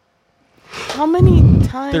 How many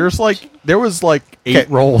times? There was like 8 Okay.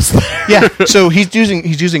 rolls. Yeah. So he's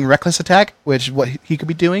using reckless attack, which is what he could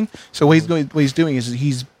be doing. So what he's doing is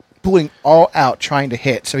he's pulling all out trying to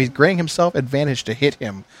hit. So he's granting himself advantage to hit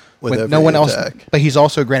him With with no every one else. attack. But he's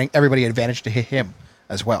also granting everybody advantage to hit him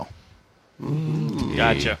as well.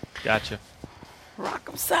 Gotcha. Rock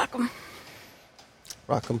 'em, sock 'em.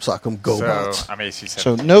 Rock'em sock'em go So bots. I'm AC So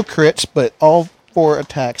 17. no crits, but all 4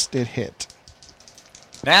 attacks did hit.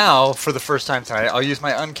 Now, for the first time tonight, I'll use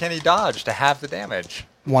my uncanny dodge to halve the damage.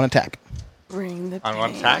 1 attack Bring the On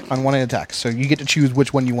one pain. attack? on 1 attack. So you get to choose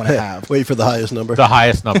which one you want to have. Wait for the highest number. The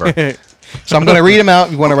highest number. So I'm going to read them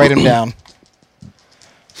out. You want to write them down.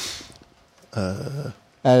 That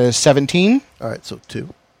is 17. All right, so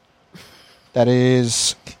 2. That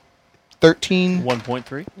is 13.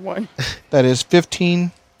 1.3. 1. That is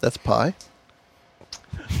 15. That's pi.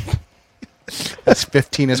 That's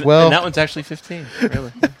 15 as well. And that one's actually 15.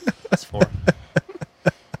 Really? That's 4.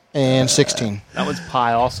 And 16. That one's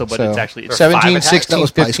pi also, but So, it's actually it's 17, attacks? 16, That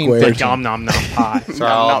was pi 15, squared. 15. nom nom nom pi. So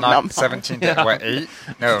I'll nom, knock nom, 17 Yeah. to, what, 8?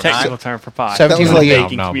 No, Technical 9? term for pi. 17 was was like the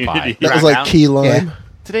baking nom, nom, community. That was Right like now? key lime. Yeah.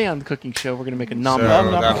 Today on the cooking show, we're gonna make a So nom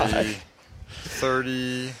nom nom that would pie. be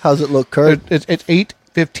 30. How's it look, Kurt? It's 8,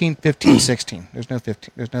 15, 15, 16. There's no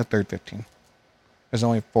 15. There's no third 15. There's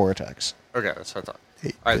only 4 attacks. Okay, that's what I thought.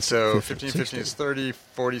 8, All right, so 15, 15 is 30,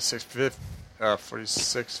 46,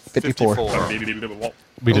 46, 54. 54.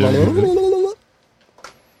 We did.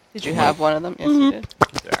 Did you have one of them? Yes, you did.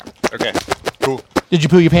 Yeah. Okay, cool. Did you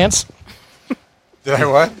poo your pants? Did I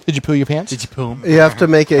what? Did you poo your pants? Did you poo 'em? You have to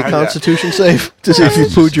make a Yeah. Constitution save to see if you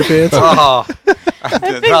pooed your pants. Oh,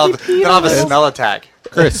 then I'll have a smell attack.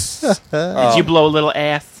 Chris. Did you blow a little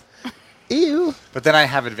ass? Ew. But then I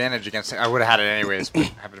have advantage against him. I would have had it anyways, but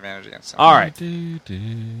I have advantage against him. All right.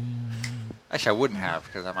 Actually, I wouldn't have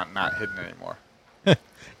because I'm not hidden anymore.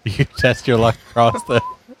 You test your luck across the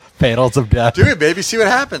panels of death. Do it, baby. See what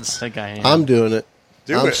happens. That guy. I'm doing it.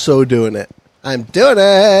 Do I'm it. so doing it. I'm doing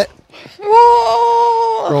it.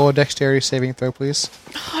 Whoa! Roll a dexterity saving throw, please.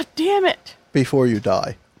 God damn it. Before you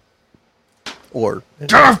die. Or in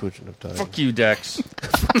the exclusion of time. Fuck you, Dex.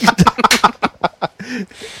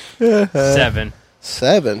 7.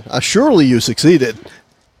 7. Surely you succeeded.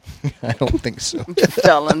 I don't think so.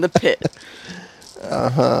 Fell in the pit.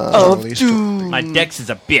 At Of least- doom. My Dex is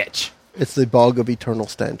a bitch. It's the bog of eternal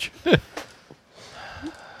stench.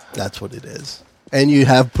 That's what it is. And you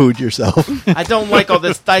have pooed yourself. I don't like all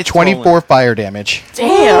this dice 24 fire damage.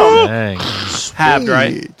 Damn. Dang. halved,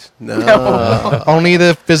 right? Sweet. No. Only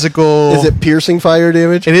the physical. Is it piercing fire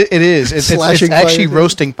damage? It is. It's Slashing actually fire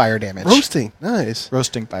roasting fire damage. Roasting. Nice.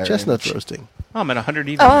 Roasting fire Chestnuts damage. roasting. Oh, I'm at 100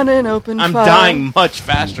 even. On an open I'm fire. dying much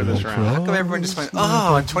faster this round. How come everyone just went,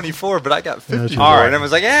 oh, I'm 24, but I got 54? All right. And I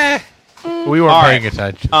was like, eh. We weren't All paying right.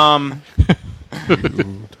 attention.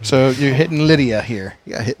 So you're hitting Lydia here.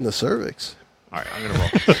 You got hit in the cervix. All right, I'm going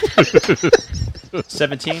to roll.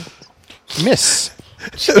 17. Miss.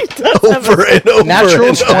 Over and over. Natural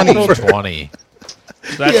and 20. 20.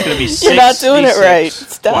 So that's going to be 6. You're not doing it right.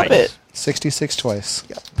 Stop twice. it. 66 twice.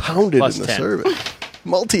 Pounded Plus in the 10. cervix.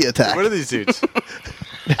 Multi-attack. What are these dudes?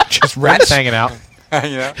 Just Rats rats. hanging out.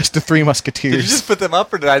 you know? Just the 3 Did you musketeers. just put them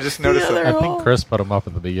up, or did I just notice Yeah, them? they're I think all- Chris put them up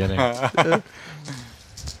at the beginning.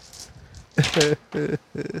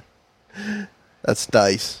 That's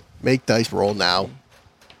dice. Make dice roll now.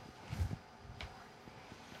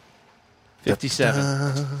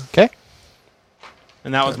 57. Okay.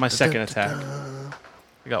 And that was my second attack.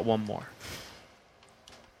 I got one more.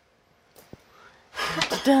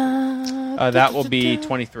 That will be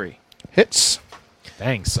 23. Hits.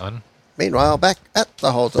 Dang, son. Meanwhile, back at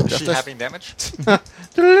the halls of Is she justice. having damage? She's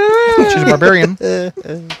a barbarian.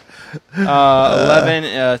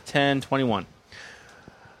 11, 10, 21.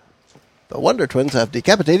 The Wonder Twins have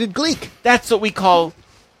decapitated Gleek. That's what we call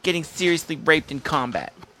getting seriously raped in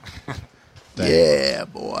combat. Yeah,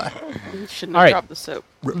 boy. You shouldn't All have right. dropped the soap.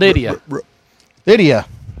 Lydia. Lydia.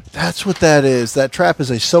 That's what that is. That trap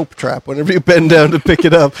is a soap trap. Whenever you bend down to pick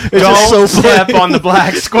it up, it's Don't a soap step on the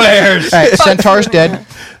black squares. All right, Centaur's dead.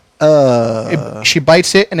 She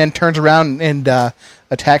bites it and then turns around and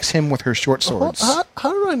attacks him with her short swords.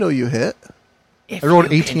 How do I know you hit? I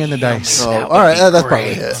rolled 18 on the dice. Oh, all right. That's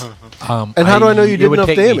probably a hit. And how do I know you it did would enough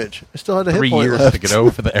take me damage? I still had a hit 3 point years left. to get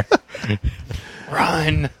over there.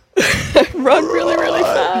 Run. Run really, really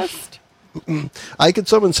fast. I could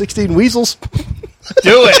summon 16 weasels.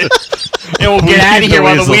 Do it. And we'll get out of here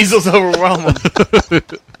while the weasels overwhelm them.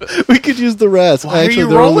 We could use the rats. Why Actually, are you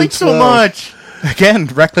they're only rolling so 12. much? Again,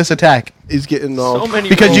 reckless attack. He's getting all. So many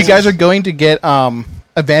Because you rolls. guys are going to get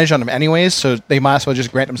advantage on them anyways, so they might as well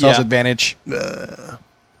just grant themselves Yeah. advantage.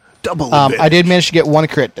 double I advantage. did manage to get 1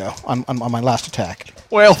 crit, though, on my last attack.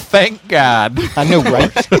 Well, thank God. I know,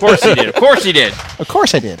 right? Of course he did. Of course he did. Of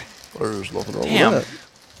course I did. There's nothing wrong Damn. with that.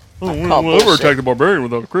 Call bullshit. the barbarian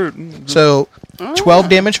without a crit. So, 12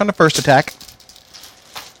 damage on the first attack.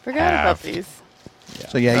 Forgot about these.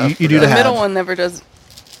 So, yeah, you do The the middle half. one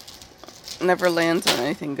never lands on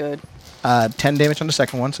anything good. 10 damage on the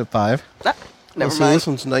second one, so 5. Ah, never So mind. this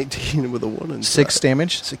one's 19 with a 1 and 6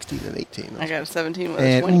 damage. 16 and 18. I got a 17 with a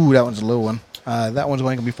And 20. ooh, that one's a low one. That one's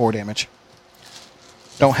only going to be 4 damage.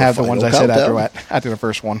 Don't have the final ones I said countdown. after the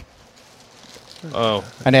first one. Oh,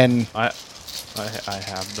 And then I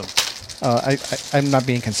have them. I'm not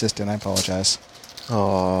being consistent. I apologize.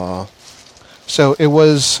 Aww. So it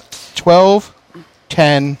was 12,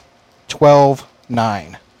 10, 12,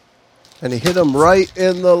 9. And he hit him right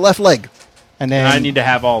in the left leg. And And then I need to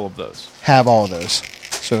have all of those. have all of those.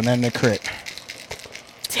 So then the crit.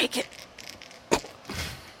 Take it.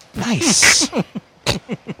 Nice.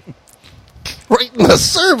 Right in the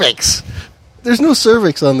cervix. There's no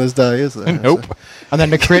cervix on this die, is there? Nope. And then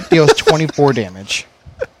the crit deals 24 damage.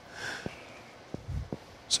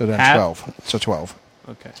 So then Half? 12. So 12.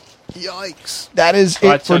 Okay. Yikes. That is So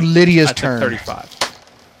I it for took- Lydia's I took turn. 35.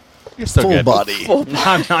 You're still Full good. body.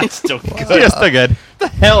 I'm not still good. You're still good. What the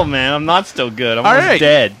hell, man? I'm not still good. I'm All almost right.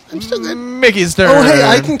 dead. Mickey's turn. Oh, hey,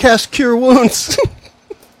 I can cast Cure Wounds.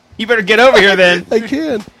 You better get over here then. I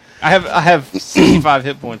can. I have 65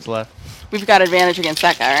 hit points left. We've got advantage against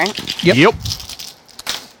that guy, right? Yep.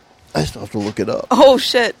 I still have to look it up. Oh,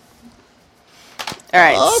 shit. All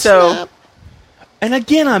right, Oh, so snap. And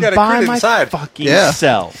again, I'm got a by crit my inside. fucking Yeah.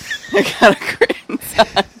 self. I got a crit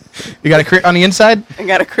inside. You got a crit on the inside? I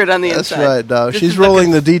got a crit on the That's inside. right, Dow. This She's is a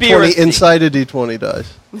rolling the D20 conspiracy. inside a D20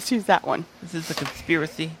 dice. Let's use that one. This is a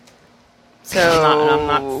conspiracy. So I'm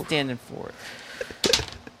not standing for it.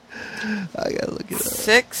 I gotta look it up.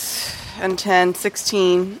 6 and 10,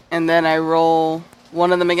 16, and then I roll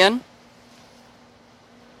one of them again.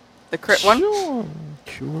 The crit one.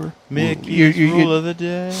 Sure. Mickey's you- rule of the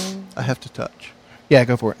day. I have to touch. Yeah,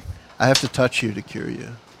 go for it. I have to touch you to cure you.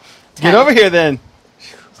 Get over here then.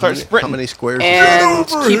 Start How sprinting. many squares? And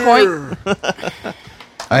key point. How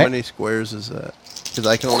Alright. many squares is that? Because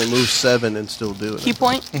I can only move 7 and still do it. Key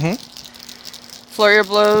point. Mhm. Flurry of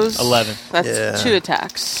blows. 11. That's Yeah. 2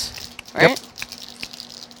 attacks. Right?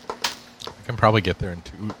 I can probably get there in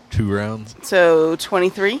two rounds. So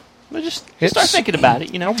 23. But just Hits. start thinking about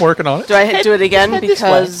it, you know. I'm working on it. Do I do it again head this because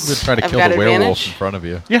I'm gonna try to I've kill got the werewolf advantage? in front of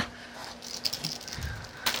you. Yeah.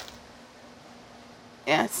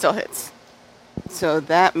 Yeah, it still hits. So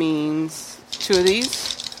that means 2 of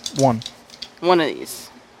these, 1. 1 of these.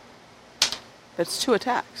 That's 2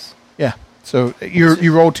 attacks. Yeah. So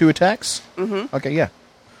you roll 2 attacks? Mm-hmm. Okay, yeah.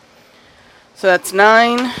 So that's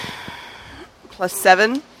 9 plus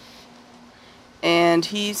 7. And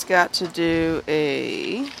he's got to do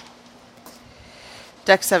a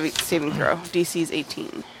Dex saving throw. DC's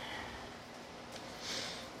 18.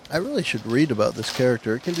 I really should read about this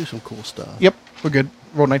character. It can do some cool stuff. Yep, we're good.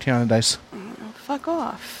 Roll 19 on the dice. Oh, fuck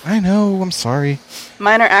off. I know, I'm sorry.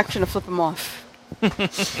 Minor action to flip him off.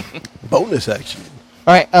 Bonus action.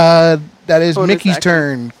 All right, that is Bonus Mickey's action.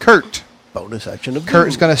 turn. Kurt. Bonus action of Kurt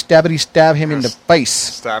is going to stab him in the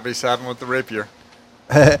face. Stabby stabbing with the rapier.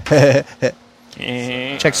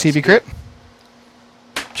 Check CV crit.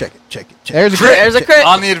 Check it, check it, check There's a it. crit. There's a crit.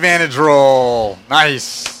 On the advantage roll.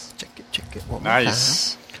 Nice. Check it. One more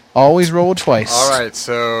Nice. Always roll twice. All right,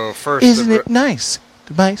 so first. Isn't the- it nice?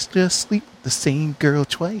 The mice just sleep with the same girl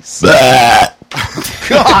twice.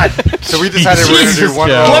 God. So we decided we're going to do one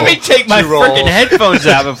Yeah. roll. Let me take my two rolls. freaking headphones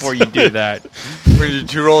out before you do that. We're going to do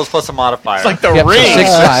 2 rolls plus a modifier. It's like the Yep, so ring. 6,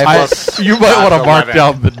 5. Plus You might want to 5, mark 11.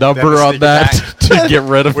 down the Then number the on sneak that attack. to get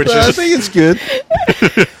rid of Which it. I is think it's good.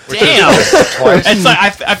 Damn. twice. It's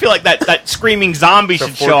like I feel like that screaming zombie So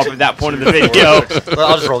should show up 14. at that point of the video, Well,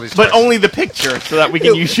 I'll just roll these but twice. only the picture so that we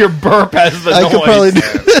can use your burp as the I noise. could probably do.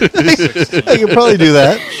 16, I could probably do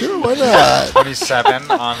that. Sure, why not?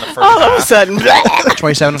 27 on the first All of a half. sudden.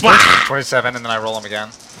 27 is first. 27, and then I roll them again.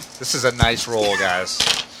 This is a nice roll, guys.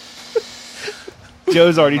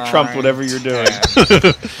 Joe's already Nine, trumped whatever you're doing.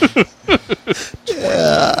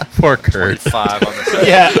 10, Poor Kurt. 25 on the second.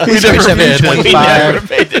 Yeah, We never paid we attention. never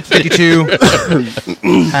paid attention.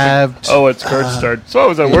 52. Have Oh, it's Kurt's turn. So I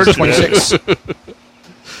was at work 26.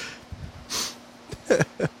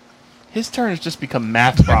 His turn has just become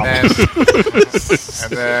math problems.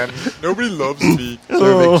 And then nobody loves me.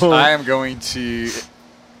 I am going to.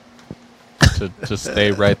 to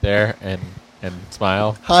stay right there and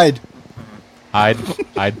smile. Hide. Hide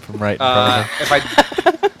from right in front of If I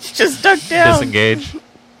Just duck him. down. Disengage.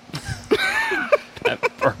 That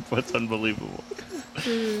burp was unbelievable.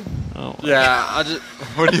 Oh. yeah, I'll just.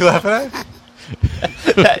 What are you laughing at?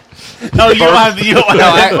 No, you don't have the. You don't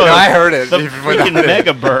No, have I heard it. the even without freaking it.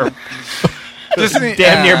 mega burp. Disengage-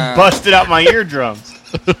 Damn near busted out my eardrums.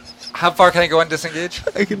 How far can I go on disengage?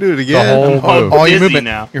 I can do it The again. whole move. all your dizzy movement.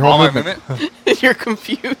 now. Your whole All my movement. movement? You're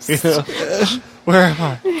confused. Where am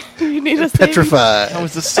I? You You need a saving. Petrified. I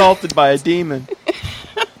was assaulted by a demon.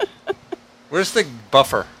 Where's the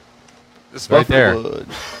buffer? This Right buffer. there. Wood.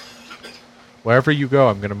 Wherever you go,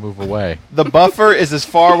 I'm going to move away. The buffer is as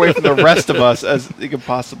far away from the rest of us as it could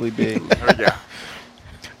possibly be. There we go.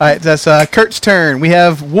 All right, that's Kurt's turn. We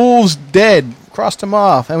have wolves dead. Crossed him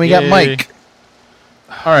off. And we got Yay. Mike.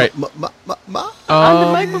 All right. I'm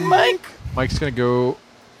the Mike with Mike. Mike's going to go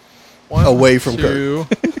 1, Away from 2,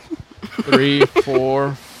 3,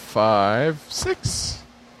 4, 5, 6.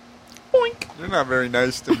 You're not very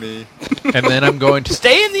nice to me. And then I'm going to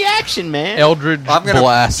Stay in the action, man. Eldridge I'm gonna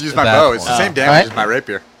Blast. use my that bow. It's the one. same damage Alright. as my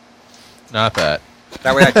rapier. Not that.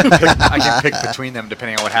 That way I can pick between them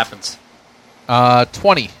depending on what happens.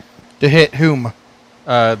 20. To hit whom?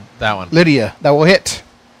 That one. Lydia. That will hit.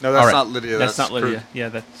 No, that's Alright. not Lydia. That's not Krug. Lydia. Yeah,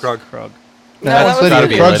 that's Krug. Krug. No, that was gotta Lydia.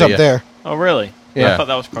 be Krug's Lydia. up there. Oh, really? Yeah. I thought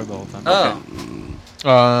that was Krug the whole time. Oh.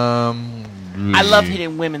 Okay. I love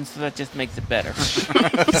hitting women, so that just makes it better.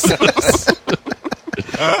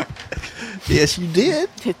 Yes, you did.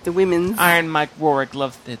 Hit the women's. Iron Mike Warwick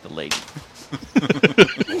loves to hit the lady.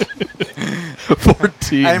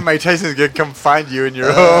 14. And Mike Tyson's gonna come find you in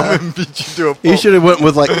your home and beat you to a pulp. You should have went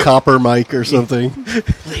with like Copper Mike or something.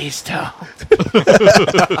 Please don't.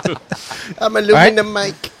 I'm Alright. aluminum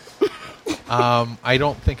Mike. I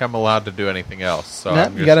don't think I'm allowed to do anything else. So No,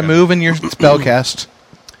 I'm you just got to gonna- move in your spell cast.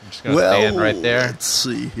 I'm just going to stand right there. Let's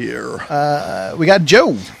see here. We got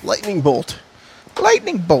Joe. Lightning bolt.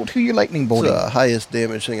 Lightning bolt. Who you lightning It's bolting? the highest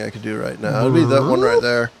damage thing I could do right now. It'll be that one right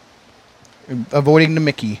there. Avoiding the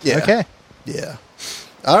Mickey. Yeah. Okay. Yeah.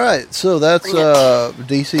 All right. So that's Bring it.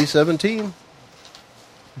 DC 17.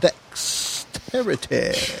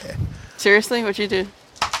 Dexterity. Seriously, what'd you do?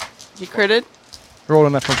 You critted? Roll a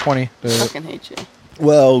natural 20. Fucking hate you.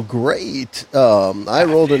 Well, great. I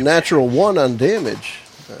rolled a natural 1 on damage.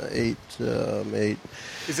 8, 8,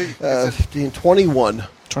 Is it 15, 21.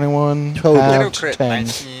 21. Total. Ghetto halved, crit 10.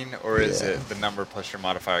 19, or is Yeah. it the number plus your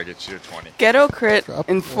modifier gets you to 20? Ghetto crit Drop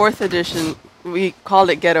in 4th edition, we called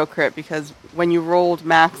it ghetto crit because when you rolled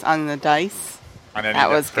max on the dice, On any That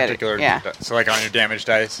was good, particular yeah. So like on your damage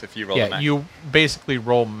dice, if you roll a Yeah, max. you basically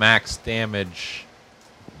roll max damage,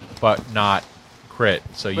 but not crit.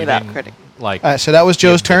 So you Without didn't, critting. like. All right, so that was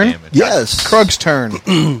Joe's give the turn. damage. Yes. Krug's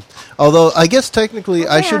turn. Although, I guess technically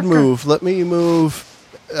I should move. Let me move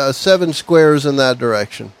 7 squares in that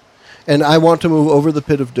direction. And I want to move over the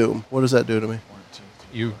Pit of Doom. What does that do to me?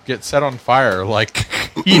 You get set on fire like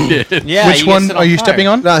he did. Yeah, Which you get one set are you fire. stepping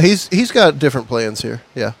on? No, he's got different plans here.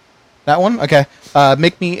 Yeah. That one? Okay.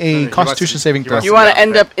 Make me a he wants Constitution to- saving he throw. wants you to- want Yeah, to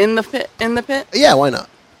end right. up in the pit? In the pit? Yeah, why not?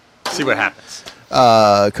 See what happens.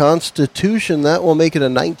 Constitution, that will make it a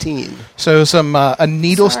 19. So a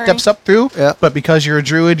needle Sorry. steps up through, Yeah. but because you're a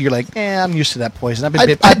druid, you're like, I'm used to that poison. I've been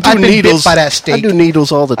bit, I I've been bit by that I snake. do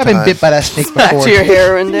needles all the I've time. been bit by that snake Back before. to your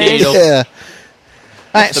heroin days. Needle. Yeah. All right,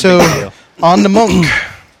 That's a so big deal. on the monk.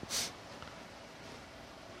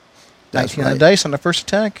 That's 19 on the right. dice on the first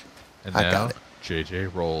attack. And I now got it.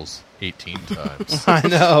 JJ rolls 18 times. I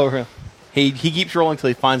know. He keeps rolling until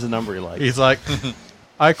he finds the number he likes. He's like,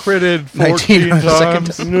 I critted 19 14 on the second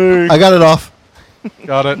times. I got it off.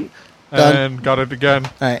 Got it. Done. And got it again.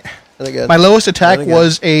 All right. And again. My lowest attack And again.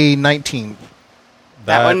 was a 19.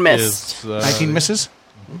 That one missed. is, 19 misses?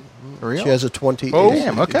 For real? She has a 20. Oh.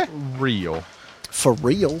 Damn, okay. real. For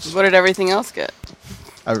reals. What did everything else get?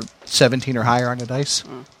 17 or higher on the dice.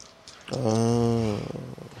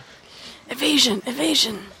 Evasion,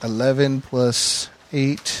 evasion. 11 plus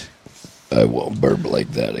 8. I won't burp like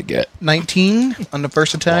that again. 19 on the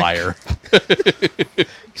first attack. Liar.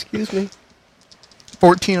 Excuse me.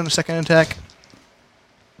 14 on the second attack.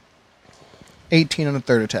 18 on the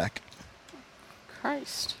third attack.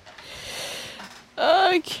 Christ.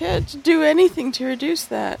 I can't do anything to reduce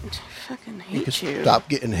that. I fucking hate you. Stop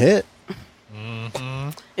getting hit.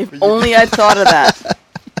 If only I'd thought of that.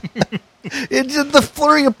 It's just the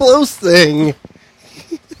flurry of blows thing.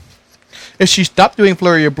 If she stopped doing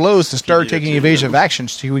flurry of blows and started Give you taking a evasive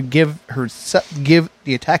actions, he would give the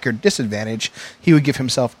attacker disadvantage. He would give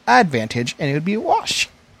himself advantage, and it would be a wash.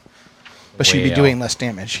 But she'd be Well. doing less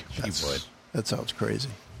damage. He would. That sounds crazy.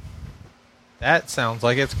 That sounds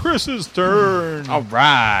like it's Chris's turn. All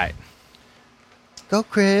right. Go,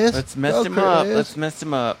 Chris. Let's mess Go, him up. Chris. Let's mess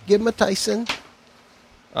him up. Give him a Tyson.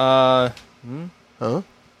 Uh, Huh?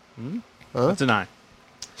 That's a 9.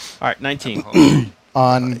 All right, 19.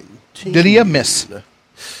 On Lydia, miss.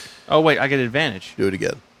 Oh, wait, I get advantage. Do it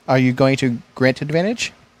again. Are you going to grant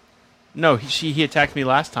advantage? No, he attacked me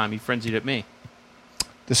last time. He frenzied at me.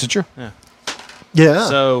 This is true. Yeah.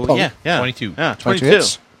 So, Oh, yeah. 22. Yeah, 22 22.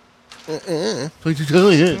 hits. Please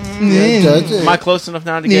tell you. Yeah, that's it. Am I close enough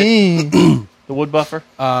now to get the wood buffer?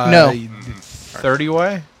 No. 30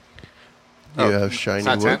 away? You have shiny It's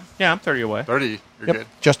not wood. 10? Yeah, I'm 30 away. 30. You're Yep. good.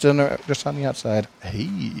 Just on the outside. Hey.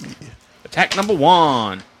 Attack number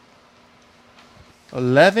 1.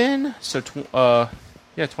 11. So, 21.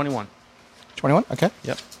 21. Okay.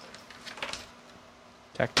 Yep.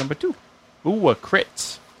 Attack number 2. Ooh, a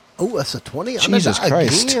crit. Oh, that's a 20 on Jesus the die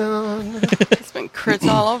Christ. again. It's been crits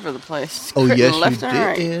all over the place. Oh, Critting yes, left you and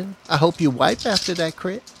right. did. I hope you wipe after that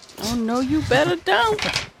crit. Oh, no, you better don't.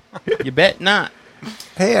 You bet not.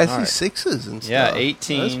 Hey, I see right. 6s and stuff. Yeah,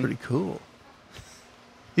 18. That's pretty cool.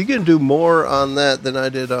 You can do more on that than I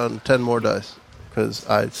did on 10 more dice, because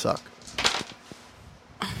I suck.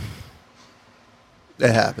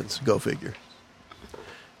 It happens. Go figure.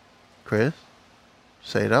 Chris,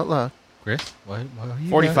 say it out loud. Chris, what are you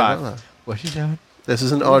 45. Say it out loud. doing? What you doing? This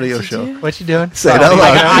is an audio show. What you doing? Say it out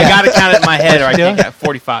loud. I got to count it in my head or I can't get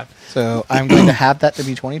 45. So I'm going to have that to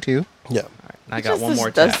be 22. Yeah. And I It got just one more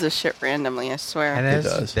does attack. this shit randomly, I swear. And It there's,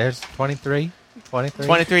 does. there's 23. 23.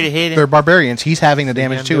 23 to hit They're him. barbarians. He's having the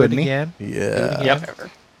damage too, isn't he? Again. Yeah. Yep.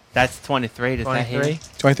 Whatever. That's 23. Does that hit 23. him?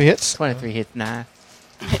 23 hits. 23 hits nice.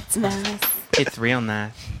 It's nice. Hits real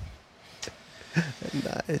nice.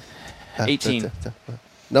 Nice. 18.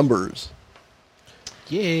 Numbers.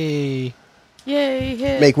 Yay. Yay,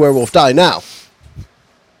 hit. Make werewolf die now.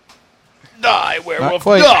 Die, werewolf,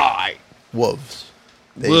 quite. die! Wolves.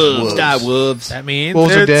 They Wolves, die, wolves. That means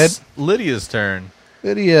Wolves are it's Lydia's turn.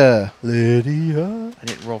 Lydia. Lydia. I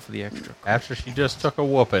didn't roll for the extra. After she just took a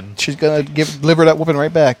whooping. She's going to deliver that whooping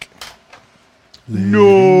right back.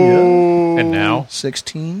 No. And now?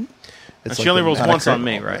 16. She only rolls a once crit on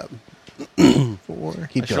me, roll, right? yeah. 4.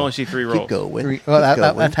 Keep I should only see 3 Keep rolls. going. 3. Well, Keep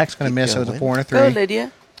that going. attack's going to miss. So it's a Keep 4 and a Go, 3.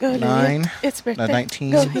 Lydia. Go, Lydia. 9. It's birthday.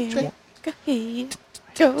 19. Go ahead. Go ahead.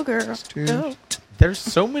 Go, girl. 2. Go. There's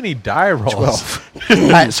so many die rolls. 12. All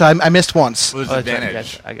right, so I missed once. Lose Oh, that's right,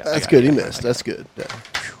 advantage. I got That's it, good. I He got it, missed. I got That's good.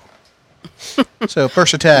 Yeah. So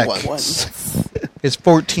first attack Once. is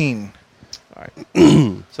 14. it. All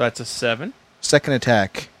right. So that's a 7. Second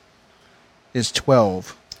attack is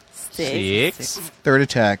 12. 6. Third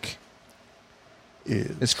attack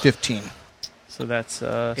Is is 15. So that's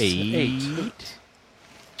 8.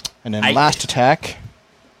 And then Eight. last attack,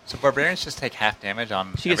 So barbarians just take half damage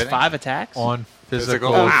on She gets everything? 5 attacks? On Physical.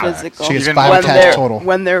 physical. Oh, Wow. physical. she gets Even 5 when attacks they're, total.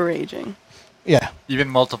 when they're raging. Yeah, Even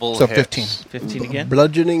multiple so hits. 15. 15 again?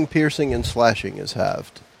 bludgeoning, piercing, and slashing is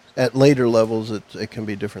halved. At later levels, it can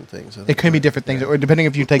be different things. I It think. can be different things. Or depending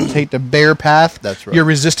if you take the bear path, That's right. you're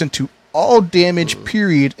resistant to all damage,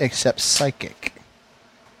 period, except psychic.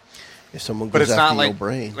 If someone But goes it's after not your like,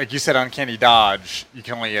 brain. like you said, uncanny dodge. You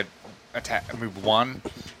can only attack, move 1.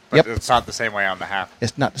 But Yep. it's not the same way on the half.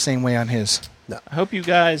 It's not the same way on his. I hope you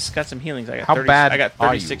guys got some healings. I got How 30, bad I got are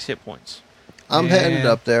 36 hit points. I'm Yeah. headed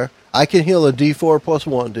up there. I can heal a D4 plus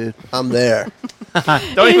 1, dude. I'm there.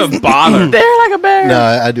 Don't even bother. They're like a bear. No,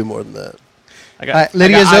 I do more than that. I All right,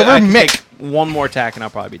 Lydia's I over. can Mick. take one more attack and I'll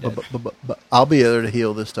probably be dead. But I'll be there to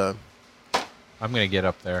heal this time. I'm going to get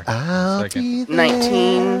up there. I'll Second. be there.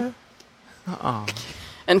 19 Oh.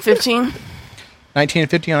 and 15. 19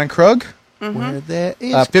 and 15 on Krug. Where there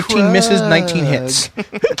is 15 misses, Krug. 19 hits.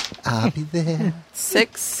 I'll be there.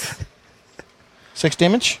 6. 6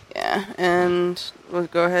 damage. Yeah, and we'll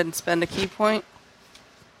go ahead and spend a key point.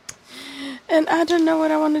 And I don't know what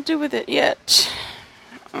I want to do with it yet.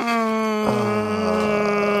 Do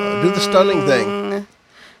the stunning thing.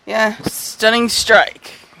 Yeah, stunning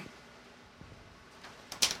strike.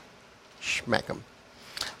 Smack him.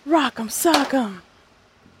 Rock 'em, sock 'em.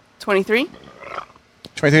 23.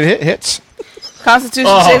 23 to hit. Hits. Constitution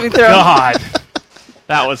Oh, saving throw. God.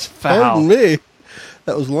 That was Pardon foul. me.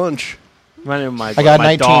 That was lunch. Reminded me of my, I got my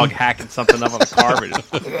 19. dog hacking something up on the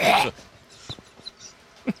carpet.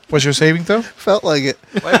 What's your saving throw? Felt like it.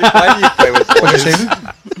 Why do you play with What's your boys?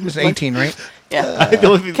 saving? It's 18, right? Yeah.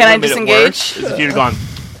 Can I disengage? If you'd have gone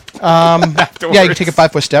afterwards. Yeah, you take a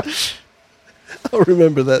 5-foot step. I'll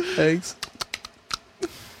remember that. Thanks.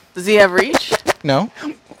 Does he have reach? No.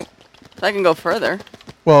 I can go further.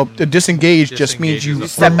 Well, to disengage just means you Disengage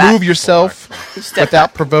is a step remove back. yourself Step without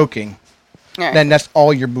back. provoking. All right. Then that's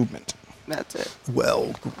all your movement. That's it.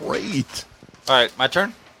 Well, great. All right, my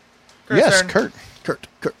turn? Yes, turn. Kurt.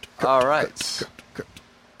 Kurt. All right.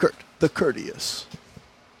 Kurt. The courteous.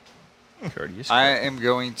 Courteous. I am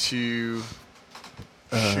going to shoot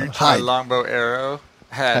my hide. longbow arrow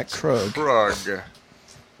At Krug. Krug. Where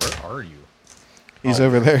are you? He's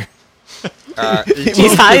over there. 18.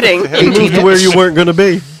 He's hiding. He moved to where you weren't going to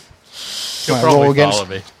be. He'll Wanna probably roll against. follow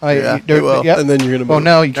me. Oh, Yeah, you- you will, yep. and then you're gonna Well, move.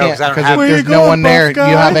 no, you No, can't 'cause I don't because have- Where there's you no going, one there. buff guy?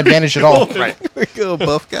 You don't have advantage at all. Right. Here we go,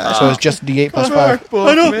 buff guy. So it's just D8 plus 5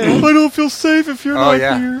 I don't feel safe if you're Oh, not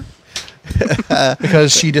yeah. here.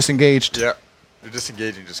 because she disengaged. Yeah. You're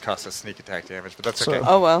disengaging just costs us sneak attack damage, but that's So- okay.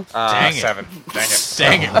 Oh well. Dang it. 7. Dang it.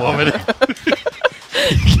 Dang it, woman.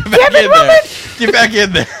 Get back in there. Get back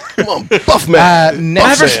in there. Come on, buff man.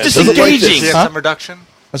 Next, Whoever's Doesn't like disengaging. Does he have Huh? some reduction?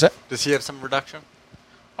 what's that? Does he have some reduction?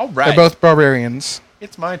 All They're right. both barbarians.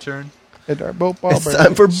 It's my turn. They're both It's barbarians.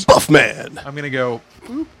 time for buff man. I'm going to go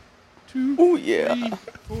 2, Oh yeah. 3,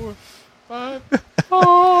 4, 5.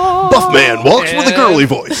 Buff man walks with a And- girly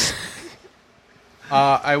voice.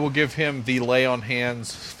 I will give him the lay on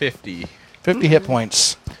hands 50. 50 hit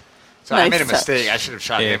points. So I Nice made a touch. mistake. I should have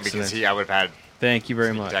shot him because Excellent. I would have had Thank you very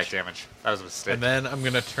sneak much. attack damage. That was a mistake. And then I'm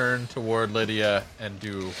going to turn toward Lydia and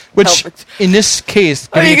do... Which, Help. in this case,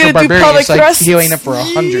 Are you getting for gonna do barbarian public is like thrusts? healing up for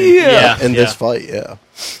 100. Yeah. In this Yeah. fight, yeah.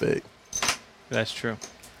 Big. That's true.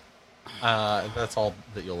 That's all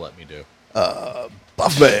that you'll let me do.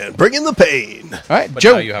 Buff man, bring in the pain. All right, But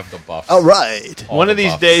Joe. now you have the buffs. All right. All One of the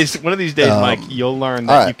these buffs. days, Mike, you'll learn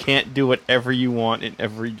that all right. you can't do whatever you want in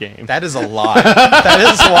every game. That is a lie. That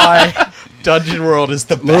is why Dungeon World is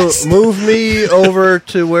the best. Move me over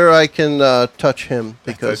to where I can touch him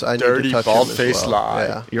because I need to dirty, touch him bald-faced as well. lie.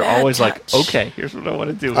 Yeah. You're always like, okay, here's what I want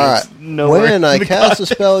to do. All It's right. nowhere When I in the cast a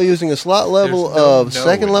spell using a slot level There's no of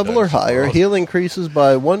second in level or Dungeon higher, World. heal increases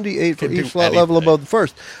by 1d8 for Can do each slot level anything. above the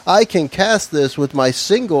first. I can cast this with my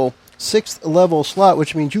single 6th level slot,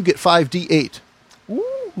 which means you get 5d8.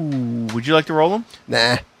 Ooh, would you like to roll them? Nah.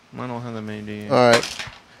 I don't have that many. Do you? All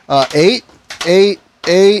right. 8, 8,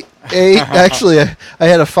 8, 8. Actually, I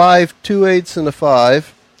had a 5, 2 8s, and a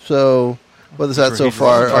 5. So, what is that so He's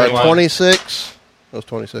far? rolling 21. 26. That was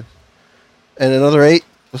 26. And another 8.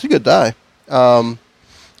 That's a good die.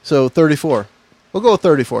 So, 34. We'll go with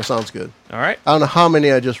 34. Sounds good. All right. I don't know how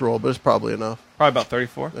many I just rolled, but it's probably enough. Probably about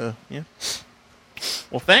 34. Yeah.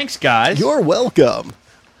 Well, thanks, guys. You're welcome.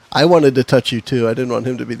 I wanted to touch you, too. I didn't want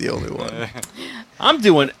him to be the only one. I'm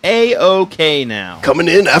doing A-OK now. Coming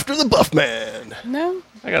in after the buff man. No.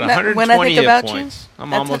 I got No, 120 when I think hit about points. you,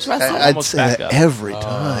 I'm I almost, touch myself. I'm I'd almost say back that up. every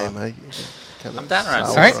time. I'm down around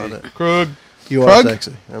sour 60. on it. Krug. You Krug? are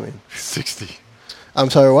sexy. I mean, 60. I'm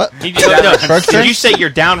sorry, what? Did you say you're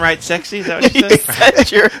downright sexy? Is that what you said? That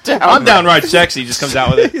you're down. I'm downright sexy. Just comes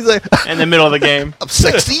out with it He's like, in the middle of the game. I'm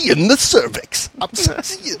sexy in the cervix. I'm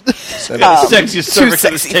sexy in the Sexiest Too cervix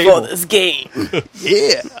at this sexy table. for this game.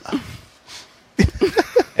 Yeah.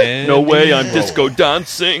 And No way I'm roll. disco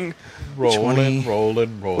dancing. Rolling, 20.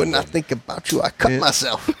 rolling, When I rolling. think about you, I cut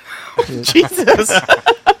myself. Jesus.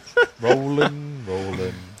 Rolling,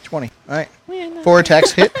 rolling. 20. All right. 4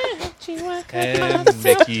 attacks hit. And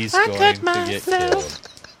Mickey's going to get killed.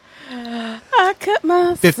 I cut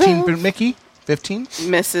myself. 15 for Mickey. 15?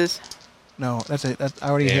 Misses. No, that's it. I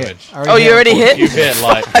already Damage. hit. Oh, you already hit? You've hit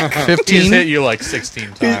like 15? He's hit you like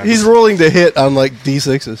 16 times. He's rolling to hit on like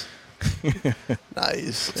D6s. Nice. And that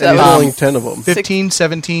he's was- rolling 10 of them. 15,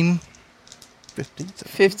 17, 15.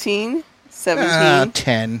 15, 17,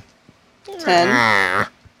 10. 10.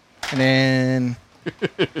 And then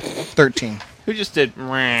 13. Who just did? You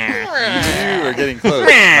are getting close,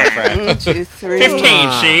 my friend. 1, 2, 3,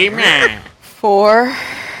 15, see? 4,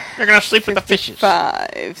 You're going to sleep with the fishes.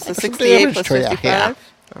 5. So Some 68 damage plus to ya, 55. yeah.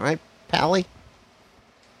 All right, Pally.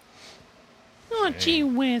 Oh, gee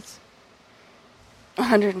whiz.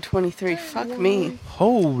 123. Fuck me.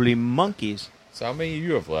 Holy monkeys. So how many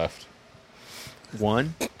you have left?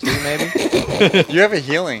 1, 2, maybe? You have a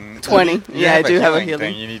healing. 20. You Yeah, I do have a thing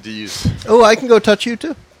healing. you need to use. Oh, I can go touch you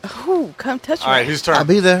too. Ooh, come touch All right, me. whose I'll turn?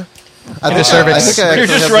 be there. I the cervix. I think I You're actually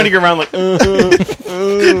just have running around like,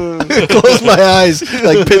 to close my eyes,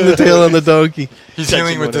 like pin the tail on the donkey. He's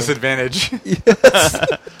healing with disadvantage.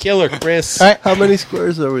 Killer, Chris. All right. How many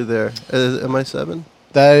squares are we there? Am I 7?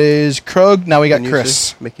 That is Krug. Now we got Can you Chris.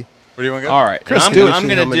 see? Mickey. Where do you want to go? all right. Chris, I'm do it. going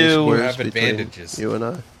to How many do. squares have between advantages. You and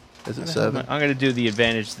I. Is it 7? I'm going to do the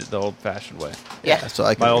advantage the old-fashioned way. Yeah. So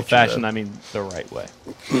I can By reach you old-fashioned, then. I mean the right way.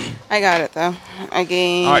 I got it, though. I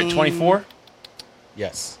gained... All right, 24.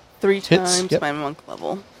 Yes. 3 Hits, times yep. my monk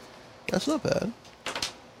level. That's not bad.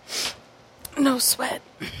 No sweat.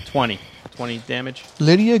 20 damage.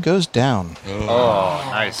 Lydia goes down. Oh,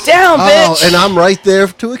 nice. Down, Oh, bitch! and I'm right there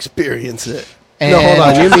to experience it. And No, hold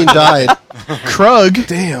on. You mean died. Krug.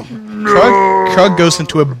 Damn. Krug goes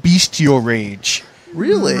into a bestial rage.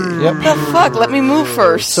 Really? Yep. The fuck? Let me move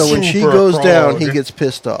first. So when she Super goes down, frog. he gets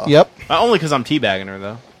pissed off. Yep. Only because I'm teabagging her,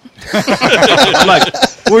 though. I'm like,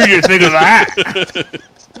 what do you think of that?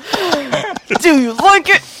 Do you like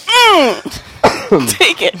it? Mm.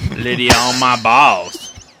 Take it. Lydia on my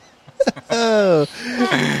balls. Oh.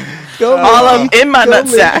 Go, All Mickey. in my Go,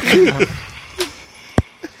 nutsack.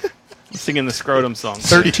 Singing the scrotum song.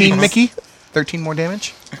 13, Mickey. 13 more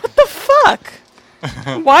damage. What the fuck?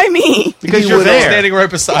 Why me? Because He you're would- there. Standing right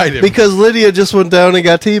beside him. Because Lydia just went down and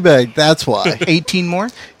got teabagged. That's why. 18 more.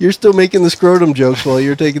 You're still making the scrotum jokes while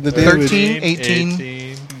you're taking the damage. 13,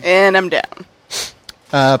 18. And I'm down.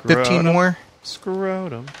 15 Scrotum. more.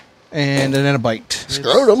 Scrotum. And then a bite.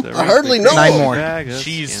 Scrotum? I hardly know. 9 more.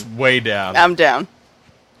 She's way down. I'm down.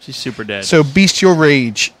 She's super dead. So bestial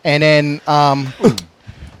rage, and then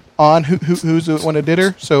on who's the one that did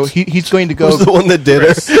her? So he's going to go. Who's the one that did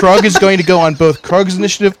her? Krug is going to go on both Krug's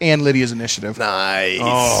initiative and Lydia's initiative. Nice.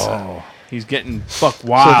 oh, he's getting buck So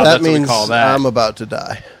wild. that That's what we means call that. I'm about to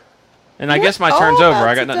die. And I guess my We're turn's all over.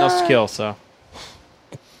 I about got to nothing else to die. kill. So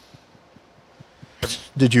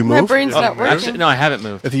Did you My move? brain's not working. actually, no, I haven't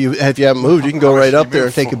moved. If you haven't moved, you can go right up there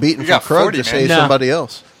and take a beating You from got Krug 40, to man. save No. somebody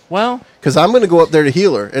else. Well, Because I'm going to go up there to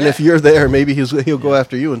heal her, and if you're there, maybe he'll go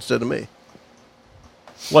after you instead of me.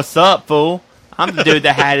 what's up, fool? I'm the dude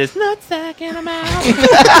that had his nutsack in a mouth.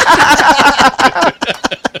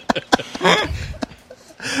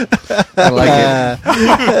 I like it.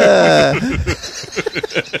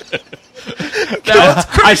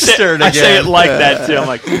 I say it like that too. I'm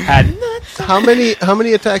like, had nuts. How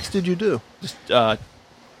many attacks did you do?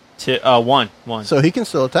 One. So he can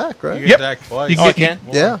still attack, right? You Yep. attack twice. You Oh, I get-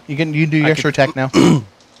 can. Yeah. You do your extra attack now.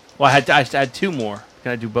 Well, I had 2 more.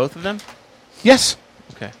 Can I do both of them? Yes,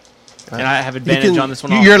 Okay. And I have advantage can- on this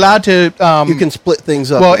one. you're allowed to. You can split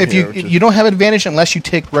things up. Well, in if here, you which is- you don't have advantage unless you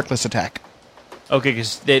take reckless attack. Okay,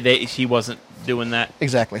 because he wasn't doing that.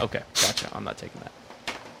 Exactly. Okay, gotcha. I'm not taking that.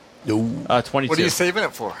 No. 22. What are you saving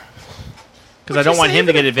it for? Because I don't want him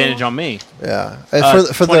to get advantage on me. Yeah.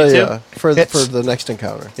 For 22? for Hits. the next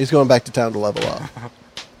encounter, he's going back to town to level up.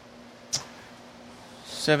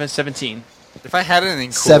 17. If I had anything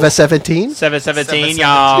cool, 717. 717,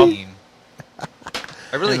 y'all. 717.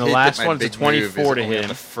 I really And the hate last that my one's a big move 24 to is only hit on him.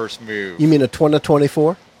 the first move. You mean a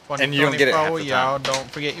 2024? And you don't get it half the time. y'all.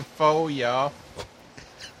 Don't forget your foe, y'all.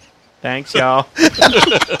 Thanks, y'all.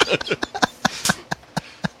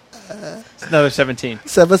 It's another 17.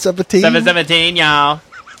 717. 717, y'all.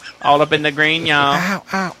 All up in the green, y'all. Ow!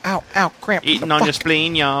 Ow! Ow! Ow! Cramp. Eating on your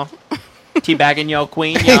spleen, y'all. Teabagging your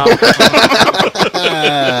queen, y'all.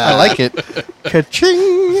 I like it.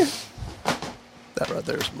 Ka-ching! That right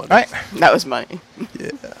there is money. All right. That was money.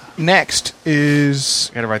 Next is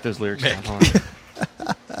I gotta write those lyrics down. Hold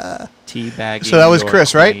on. Teabagging. So that was your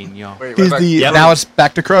Chris, right? queen, y'all. Wait, what He's about- the Yep. now it's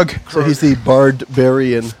back to Krug. so he's the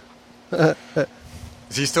barbarian.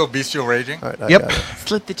 is he still bestial raging? All right, I Yep. got it.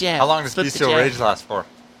 Slip the jab. How long does Slip the bestial jab. rage last for?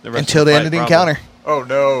 The rest Until of the fight, end of the probably. encounter. Oh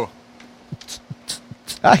no!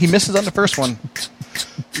 Ah, he misses on the first one.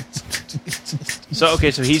 So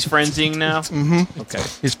okay, so he's frenzying now. Mm-hmm. Okay.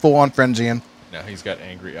 He's full on frenzying. No, he's got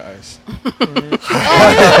angry eyes.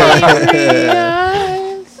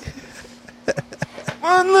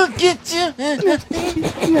 One look at you.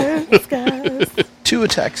 2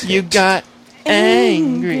 attacks. You got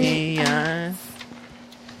angry eyes.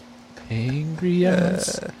 angry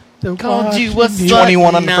eyes. Called you a slut.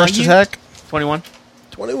 21 on the Now first you- attack 21.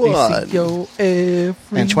 21.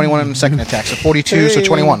 and 21 on the second attack. So 42. So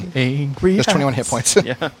 21. Angry Just 21 hit points.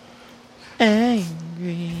 Yeah.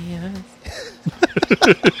 Angry eyes.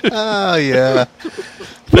 Oh, yeah.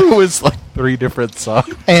 It was like 3 different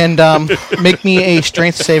songs. And make me a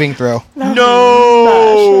strength saving throw.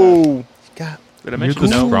 No. God. Did I You're mention the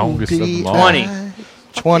no? strongest of them all. 20.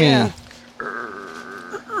 20. Yeah.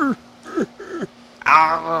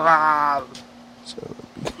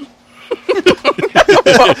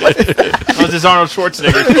 That was his Arnold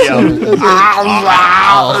Schwarzenegger yell.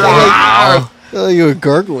 Oh, you were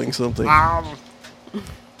gargling something.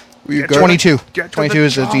 Were you gargling? 22. 22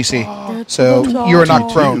 is the DC. So you are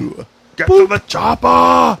not prone. Get to the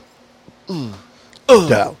chopper! Down,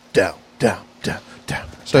 down, down, down, down.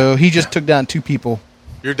 So he just took down 2 people.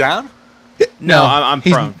 You're down? No, I'm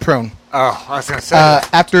he's prone. Oh, I was gonna say.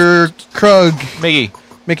 After Krug,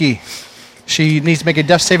 Mickey. she needs to make a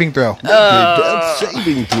death saving throw. Death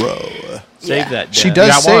saving throw. Save that. She death.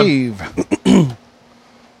 does got one. save.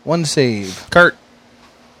 One save. Kurt.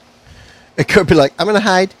 It could be like, I'm going to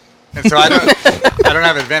hide. and so I don't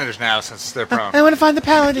have advantage now since they're prone. want to find the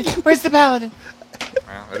paladin. Where's the paladin?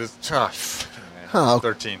 Well, it is tough. Oh.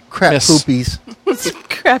 13. Crap Miss. poopies.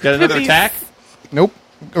 Crap. Got another poopies. attack? Nope.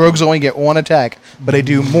 Rogues only get 1 attack, but they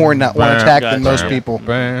do more in that 1 attack than Gotcha. most people.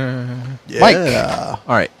 Yeah.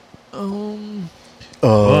 All right.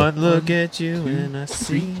 One look at you and I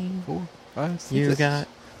see 5, 6, you got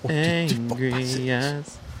Angry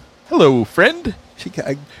eyes. Hello, friend. She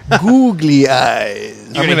got googly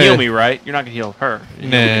eyes. You're gonna heal me, right? You're not gonna heal her.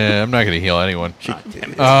 Nah, I'm not going to heal anyone.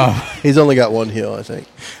 He's only got one heal, I think.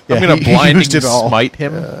 I'm going to he blinding used it all. smite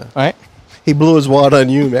him. All right. He blew his wad on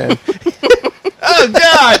you, man. Oh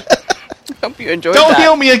God! Hope you enjoyed Don't that.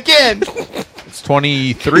 heal me again. It's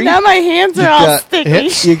 23. Now my hands are all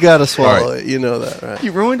sticky. You gotta swallow All right. it. You know that, right?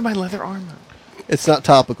 You ruined my leather armor. It's not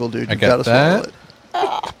topical, dude. I You got gotta swallow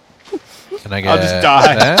that. it. And I get I'll just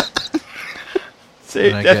die. that. Save,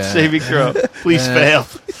 And I death get saving throw. Please fail.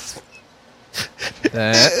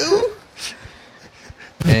 That.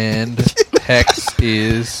 And Hex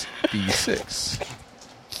is D6.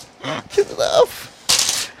 Enough.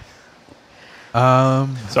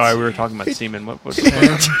 Sorry, we were talking about semen. What was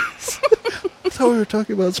I thought we were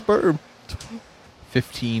talking about sperm.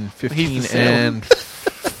 15 He's the and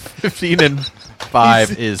 15 and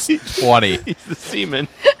 5 is 20. He's the semen.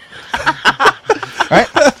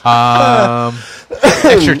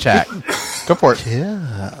 Picture chat. Go for it.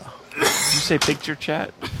 Yeah. Did you say picture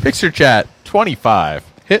chat? Picture chat 25.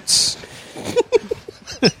 Hits.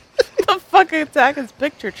 The fucking attack is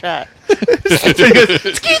picture chat.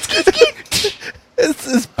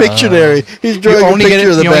 It's Pictionary. He's drawing a only get picture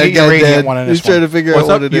it- of the you only bad get your guy radiant dead. one in He's this trying one. to figure What's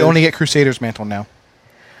out up? what it You is. only get Crusader's Mantle now.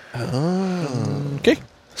 Okay.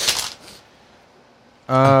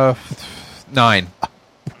 9.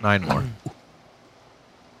 9 more.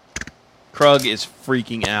 Krug is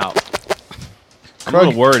freaking out. I'm a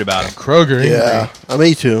little worried about him. Kroger. Yeah,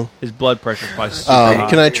 me too. His blood pressure is probably super high.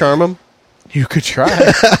 Can I charm him? You could try.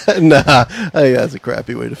 Nah, I think that's a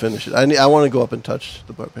crappy way to finish it. I want to go up and touch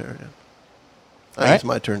the barbarian. I think it's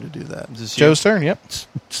my turn to do that. Is this Joe's turn. Yep.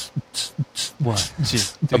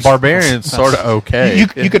 The barbarian's sort of okay.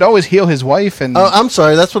 You could always heal his wife, and Oh, I'm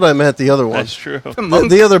sorry. That's what I meant. The other one. That's true.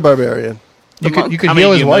 The other barbarian, you could How many heal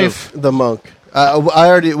do his you wife. the monk. We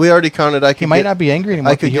already counted. I could He might get, not be angry anymore.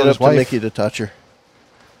 I if he could heal get his up to wife. Mickey to touch her.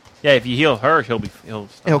 Yeah, if you heal her, he'll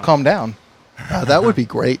stop. He'll calm down. That would be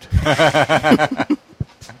great.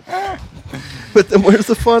 But then where's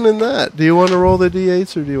the fun in that? Do you want to roll the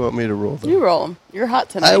d8s or do you want me to roll them? You roll them. You're hot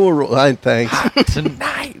tonight. I will roll. Thanks.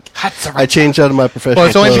 Tonight. I changed out of my professional Well,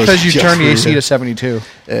 it's only clothes because you just turned the for AC you. to 72.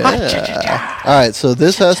 Yeah. All right, so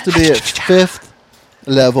this has to be at 5th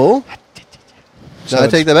level. No, I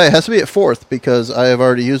take that back. It has to be at 4th because I have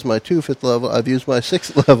already used my 5th level. I've used my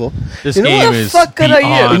 6th level. This You know game what? is fuck good are you?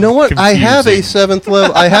 beyond You know what? I have a confusing. 7th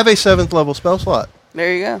level. I have a 7th level spell slot.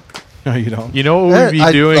 There you go. No, you don't. You know what we'd be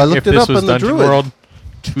I doing looked if it this up was on the Dungeon Druid. World?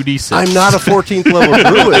 2d6. I'm not a 14th level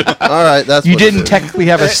druid. All right, that's You what it didn't is. technically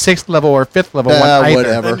have a 6th level or 5th level one either.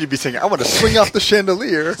 whatever. Then you'd be saying, I want to swing off the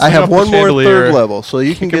chandelier. I have up the one more chandelier, 3rd level, so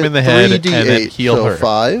you can kick him get in the head, 3d8. and then heal so her.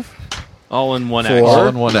 5, All in one 4, action. All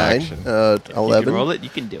in one 9, action. 11. You can roll it. You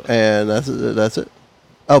can do it. And that's it.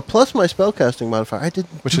 Oh, plus my spellcasting modifier. I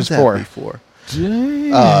didn't Which do is that 4. before.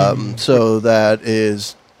 So that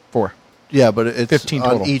is 4. yeah, but it's 15 on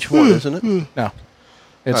total. each one, isn't it? No. All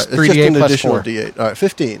It's right, 3d8 just an plus additional 4. d8. All right,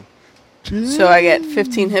 15. So I get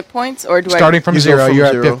 15 hit points, or do Starting from You go 0, from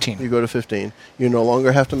you're 0, at 15. You go to 15. You no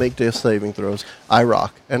longer have to make death saving throws. I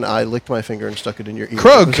rock, and I licked my finger and stuck it in your ear.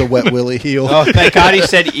 Krug. It was a wet willy heel. Oh, thank God he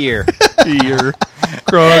said ear.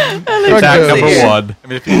 Krug. Attack goes. number Ear. 1. I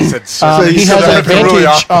mean, if you said He So has that an would be really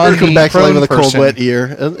advantage on Here come the back prone with a cold, person. wet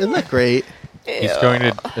ear. Isn't that great? He's going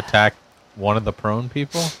to attack one of the prone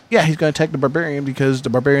people? Yeah, he's going to attack the barbarian because the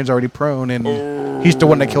barbarian's already prone, and he's the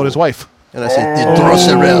one that killed his wife. And I said, the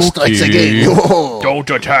Drosserell strikes Okay. again. Don't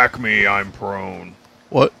attack me. I'm prone.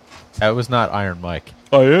 What? That was not Iron Mike.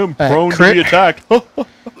 I am prone to crit. be attacked.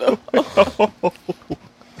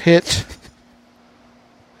 Hit.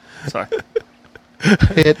 Sorry.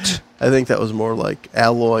 Hit. I think that was more like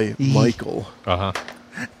Alloy Michael. Uh-huh.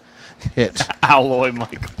 Hit. Alloy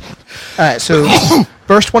Michael. All right, so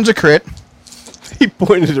first one's a crit. He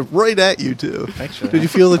pointed it right at you, too. Thanks for Did you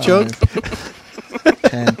feel the choke?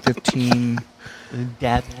 10, 15.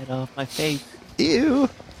 Dab that off my face. Ew.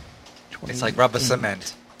 It's like rubber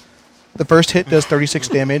cement. The first hit does 36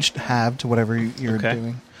 damage, halved to whatever you're Okay.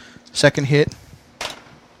 doing. Second hit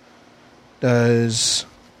does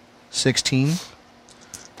 16.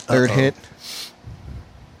 Third Uh-oh. hit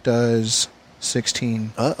does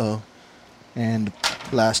 16. Uh-oh. And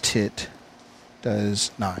last hit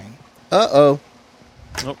does 9. Uh-oh.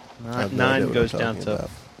 Nope. I have no idea Nine what goes I'm down talking to about.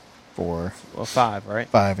 4, 5, right?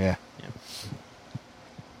 5, yeah.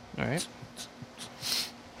 All right.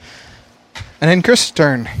 And then Chris'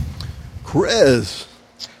 turn. Chris.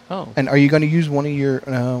 Oh. And are you going to use one of your?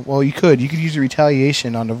 Well, you could. You could use a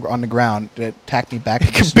retaliation on the ground to attack me back.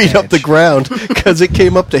 It could beat up the ground because it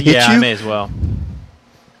came up to hit Yeah, I you. may as well.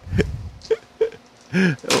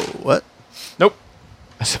 Oh, what? Nope.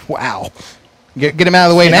 I said, wow. Get him out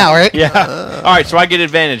of the way now, right? Yeah. All right, so I get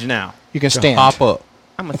advantage now. You can stand. Hop up.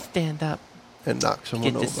 I'm going to stand up. And knock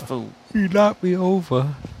someone Get this over. food. You knocked me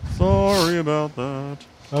over. Sorry about that.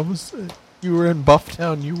 You were in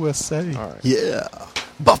Bufftown, USA. All right. Yeah.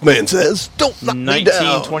 Buffman says, don't knock me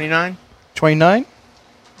down. 1929. 29?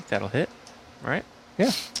 That'll hit. Right?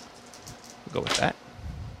 Yeah. We'll go with that.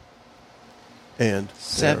 And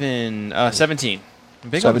 17. I'm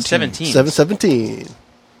big 17. on 17. 717.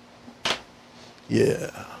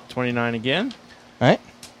 Yeah. 29 again. All right.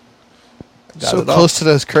 Got So it all. close to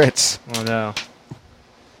those crits. Oh, no.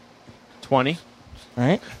 20. All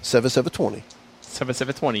right. 720.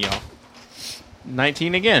 7, 20, y'all.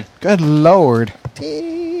 19 again. Good Lord.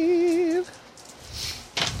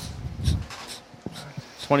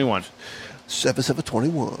 21.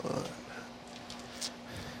 721.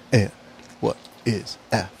 And what is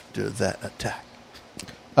after that attack?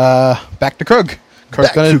 Back to Krug. Krug's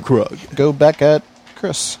Back gonna to Krug. go back at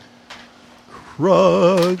Chris.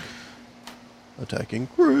 Krug. Attacking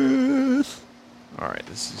Chris. All right,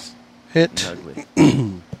 this is Hit. ugly.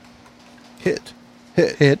 Hit.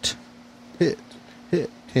 Hit. Hit. Hit. Hit.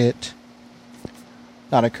 Hit.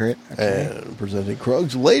 Not a crit. Okay. And presenting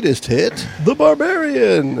Krug's latest hit, the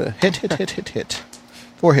Barbarian. Hit.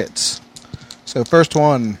 4 hits. So first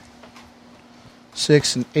one,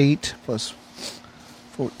 6 and 8 plus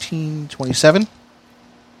 14, 27.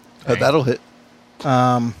 That'll hit.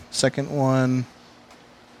 Second one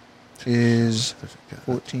is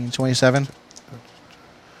 14, 27.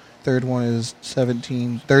 Third one is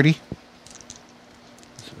 17, 30.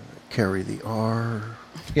 Carry the R.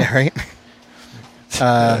 Yeah, right?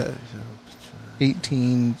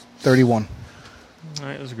 18, 31. All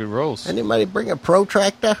right, those are good rolls. Anybody bring a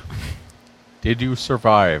protractor? Did you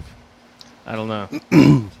survive? I don't know.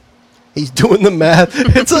 He's doing the math.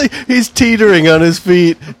 It's like he's teetering on his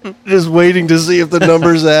feet, just waiting to see if the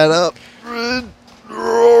numbers add up.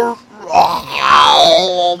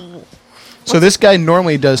 So this guy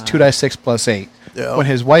normally does 2d6 plus 8. Yeah. When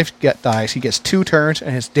his wife dies, he gets 2 turns,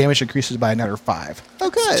 and his damage increases by another 5.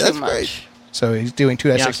 Okay, Too that's much. great. So he's doing 2d6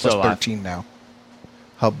 Yeah, I'm plus still alive. 13 now.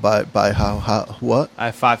 How what? I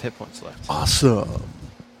have 5 hit points left. Awesome.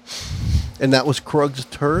 And that was Krug's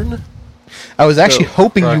turn? I was actually So,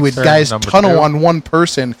 hoping you would turn guys number tunnel 2. on one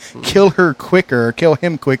person, kill him quicker,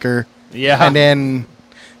 Yeah. and then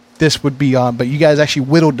this would be on. But you guys actually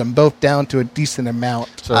whittled them both down to a decent amount.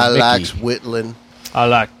 So I Mickey, likes whittling. I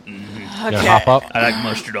like you Okay. gonna hop up? I like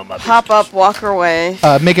mustard on my Hop up, walk away.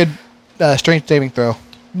 Make a strength saving throw.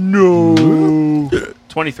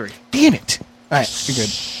 23. Damn it! All right, you're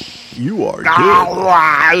good. You are good.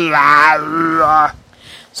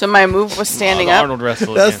 So my move was standing the up. Arnold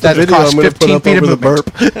wrestle That's again. the That video costs I'm going to put 15 up feet over of the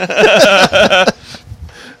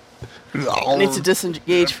burp. I need to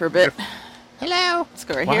disengage for a bit. Hello. Let's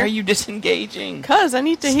go right Why here. are you disengaging? Cause I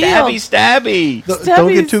need to heal. Stabby.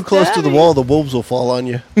 Don't get too close to the Stabby. wall. The wolves will fall on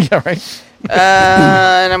you. Yeah, right.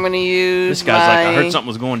 And I'm going to use This guy's like, I my heard something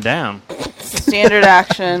was going down. standard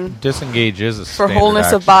action Disengage is a for standard wholeness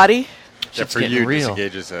action. of body. Yeah, for getting you, real.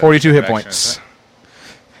 disengage is a 42 hit action, points. isn't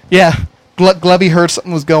Yeah, Glubby heard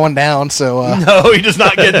something was going down, so No, he does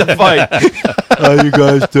not get the fight. How you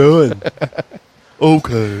guys doing?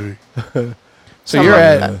 Okay. so you're I'm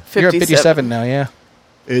at at you're at 57 57 now. Yeah.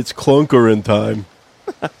 It's clunkering time.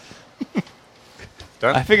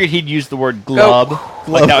 Done? I figured he'd use the word glub.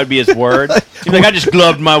 Like that would be his word. He's like, I just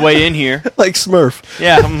glubbed my way in here. Like Smurf.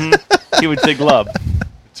 Yeah, he would say glub.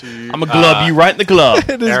 I'm going to glub you right in the glove.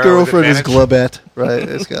 And his Arrow with girlfriend is advantage. Glubette. Right,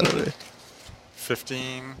 it's got to be.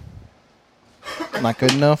 15, Not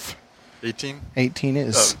good enough. 18. 18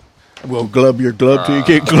 is. Well, glub your glub till you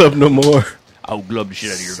can't glub no more. I'll glub the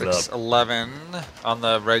shit out of your glove. 6, 11 on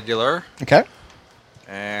the regular. Okay.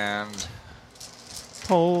 And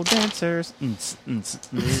Pole dancers. 11,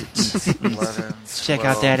 Check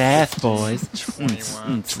out 12, that ass, boys.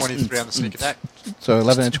 21, 23 on the sneak attack. So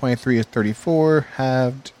 11 and 23 is 34.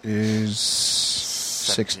 Halved is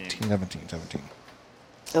 16, 17.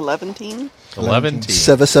 11 teen. 11 T.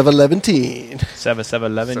 7711. 7,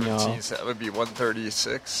 y'all. 17, so that would be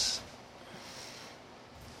 136.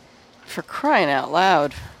 For crying out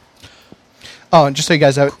loud. Oh, and just so you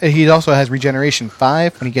guys know, he also has regeneration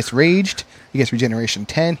 5. When he gets raged, he gets regeneration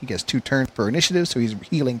 10. He gets 2 turns per initiative, so he's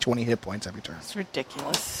healing 20 hit points every turn. It's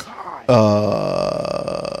ridiculous.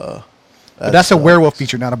 But that's a werewolf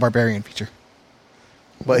feature, not a barbarian feature.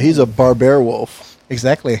 But he's a barbear wolf.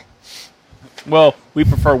 Exactly. Well, we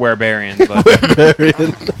prefer werebarians, but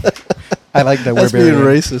I like that That's being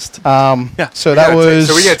barbarian. racist. So that was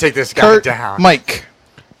So we gotta take this guy Kurt, down. Mike.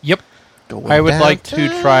 Yep. Going I would down. like to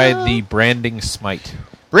try the Branding Smite.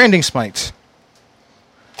 Branding Smite.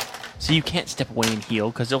 So you can't step away and heal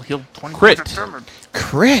because he'll heal 20 Crit. points of damage.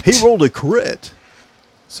 Crit. He rolled a crit.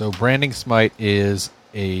 So Branding Smite is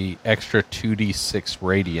a extra 2d6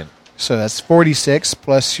 radiant. So that's 46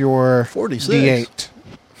 plus your 46. D8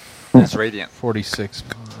 It's radiant. 46.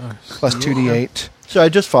 plus 2D8. Should I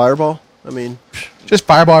just fireball? I mean, Just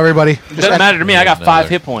fireball everybody. It doesn't matter to me. I got 5 Another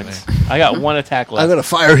hit points. I got 1 attack I'm left. going to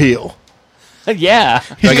fire heal. Yeah.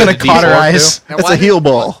 He's I going get to the D4 cauterize. Now, That's why a heal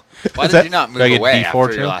ball. Why Is did that- you not Do I move get away D4 after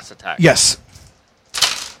too? your last attack? Yes.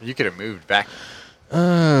 You could have moved back.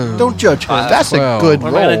 Don't judge him. That's a Well, good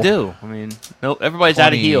What roll. am I gonna do? I mean, no, everybody's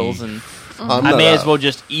out of 20. heals, and I'm I not may as out. well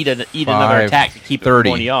just eat another 5, attack to keep 30.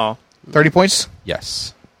 it 20 y'all. 30 points?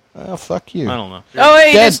 Yes. Oh, fuck you. I don't know. Oh, wait,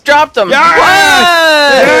 you Dead. just dropped them. What?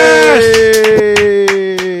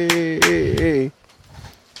 Hey!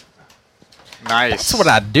 Nice. That's what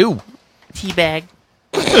I do. Teabag.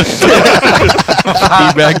 Feedback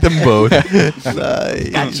them both. Nice.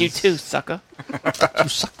 Got you too, sucker. You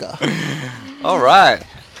sucker. All right.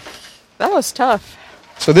 That was tough.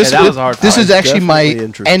 So this, Yeah, that was a hard this fight. is actually my Definitely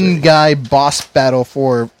interesting. end guy boss battle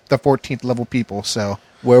for the 14th level people. So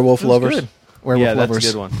Werewolf lovers. Good. werewolf Yeah, that's lovers,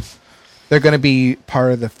 a good one. they're going to be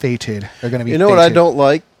part of the fated. They're going to be. You know what I fated. don't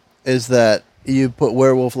like is that you put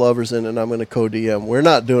werewolf lovers in, and I'm going to co-DM. We're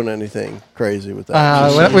not doing anything crazy with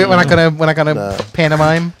that. We're not gonna No.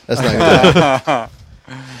 pantomime. That's not going to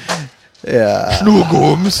happen. Yeah.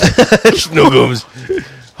 Snoogums. Snoogums.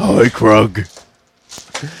 Hi, Krug.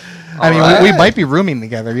 I mean, Alright. we might be rooming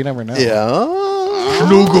together. You never know. Yeah.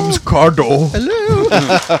 Snoogums Cardo.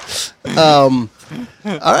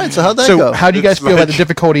 All right, so how'd that So, go? how do you guys feel about the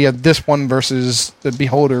difficulty of this one versus the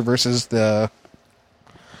Beholder versus the?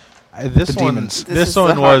 This The one, demons. This this is the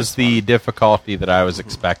one was hardest the difficulty that I was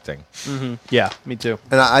expecting. Yeah, me too.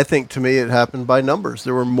 And I think to me it happened by numbers.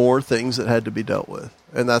 There were more things that had to be dealt with.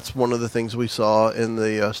 And that's one of the things we saw in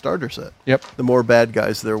the starter set. Yep. The more bad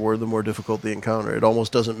guys there were, the more difficult the encounter. It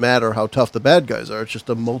almost doesn't matter how tough the bad guys are. It's just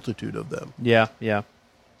a multitude of them. Yeah. I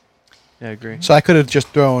agree. So I could have just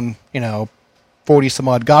thrown 40 some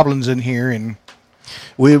odd goblins in here and.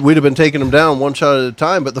 We'd have been taking them down one shot at a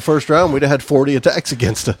time, but the first round we'd have had 40 attacks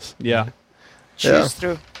against us. Yeah. Yeah. Choose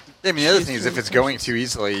through. I mean, the other thing is if it's going too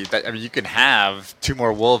easily, you can have 2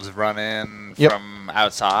 more wolves run in Yep. from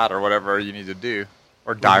outside or whatever you need to do,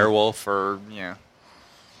 or direwolf, or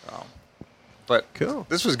But Cool.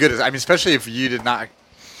 this was good. I mean, especially if you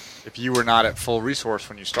were not at full resource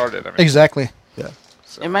when you started. I mean, Exactly. Yeah.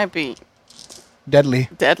 so- It might be Deadly.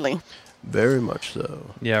 deadly. Very much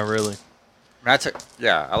so. Yeah, really. I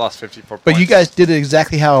lost 54 points. But you guys did it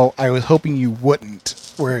exactly how I was hoping you wouldn't.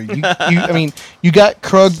 Where you got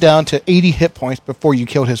Krug down to 80 hit points before you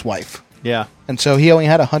killed his wife. Yeah. And so he only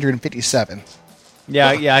had 157. Yeah.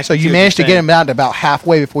 I So see you what managed to you're get saying. him down to about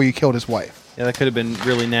halfway before you killed his wife. Yeah, that could have been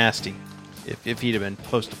really nasty if he'd have been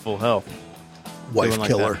close to full health. Wife Doing like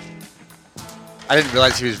killer. that. I didn't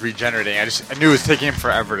realize he was regenerating. I knew it was taking him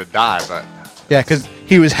forever to die, but Yeah, because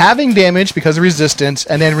he was having damage because of resistance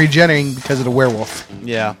and then regenerating because of the werewolf.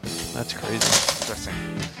 Yeah, that's crazy. interesting.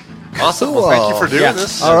 Awesome. Well, thank you for doing Yeah.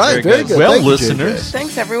 this. All right, very good. Well, Thank you, listeners, JJ.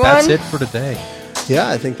 Thanks, everyone. that's it for today. Yeah,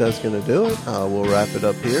 I think that's going to do it. We'll wrap it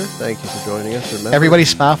up here. Thank you for joining us. Remember, Everybody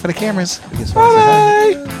smile for the cameras. you can smile, say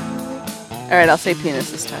hi. All right, I'll say penis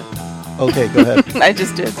this time. Okay, go ahead. I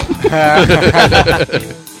just did.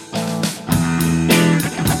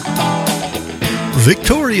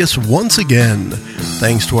 Victorious once again.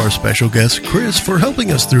 Thanks to our special guest Chris for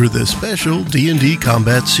helping us through this special D&D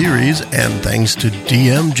combat series, and thanks to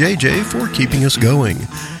DM JJ for keeping us going.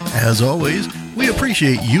 As always, we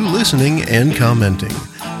appreciate you listening and commenting.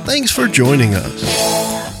 Thanks for joining us.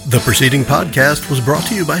 The preceding podcast was brought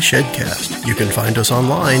to you by Shedcast. You can find us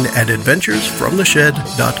online at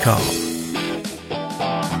adventuresfromtheshed.com.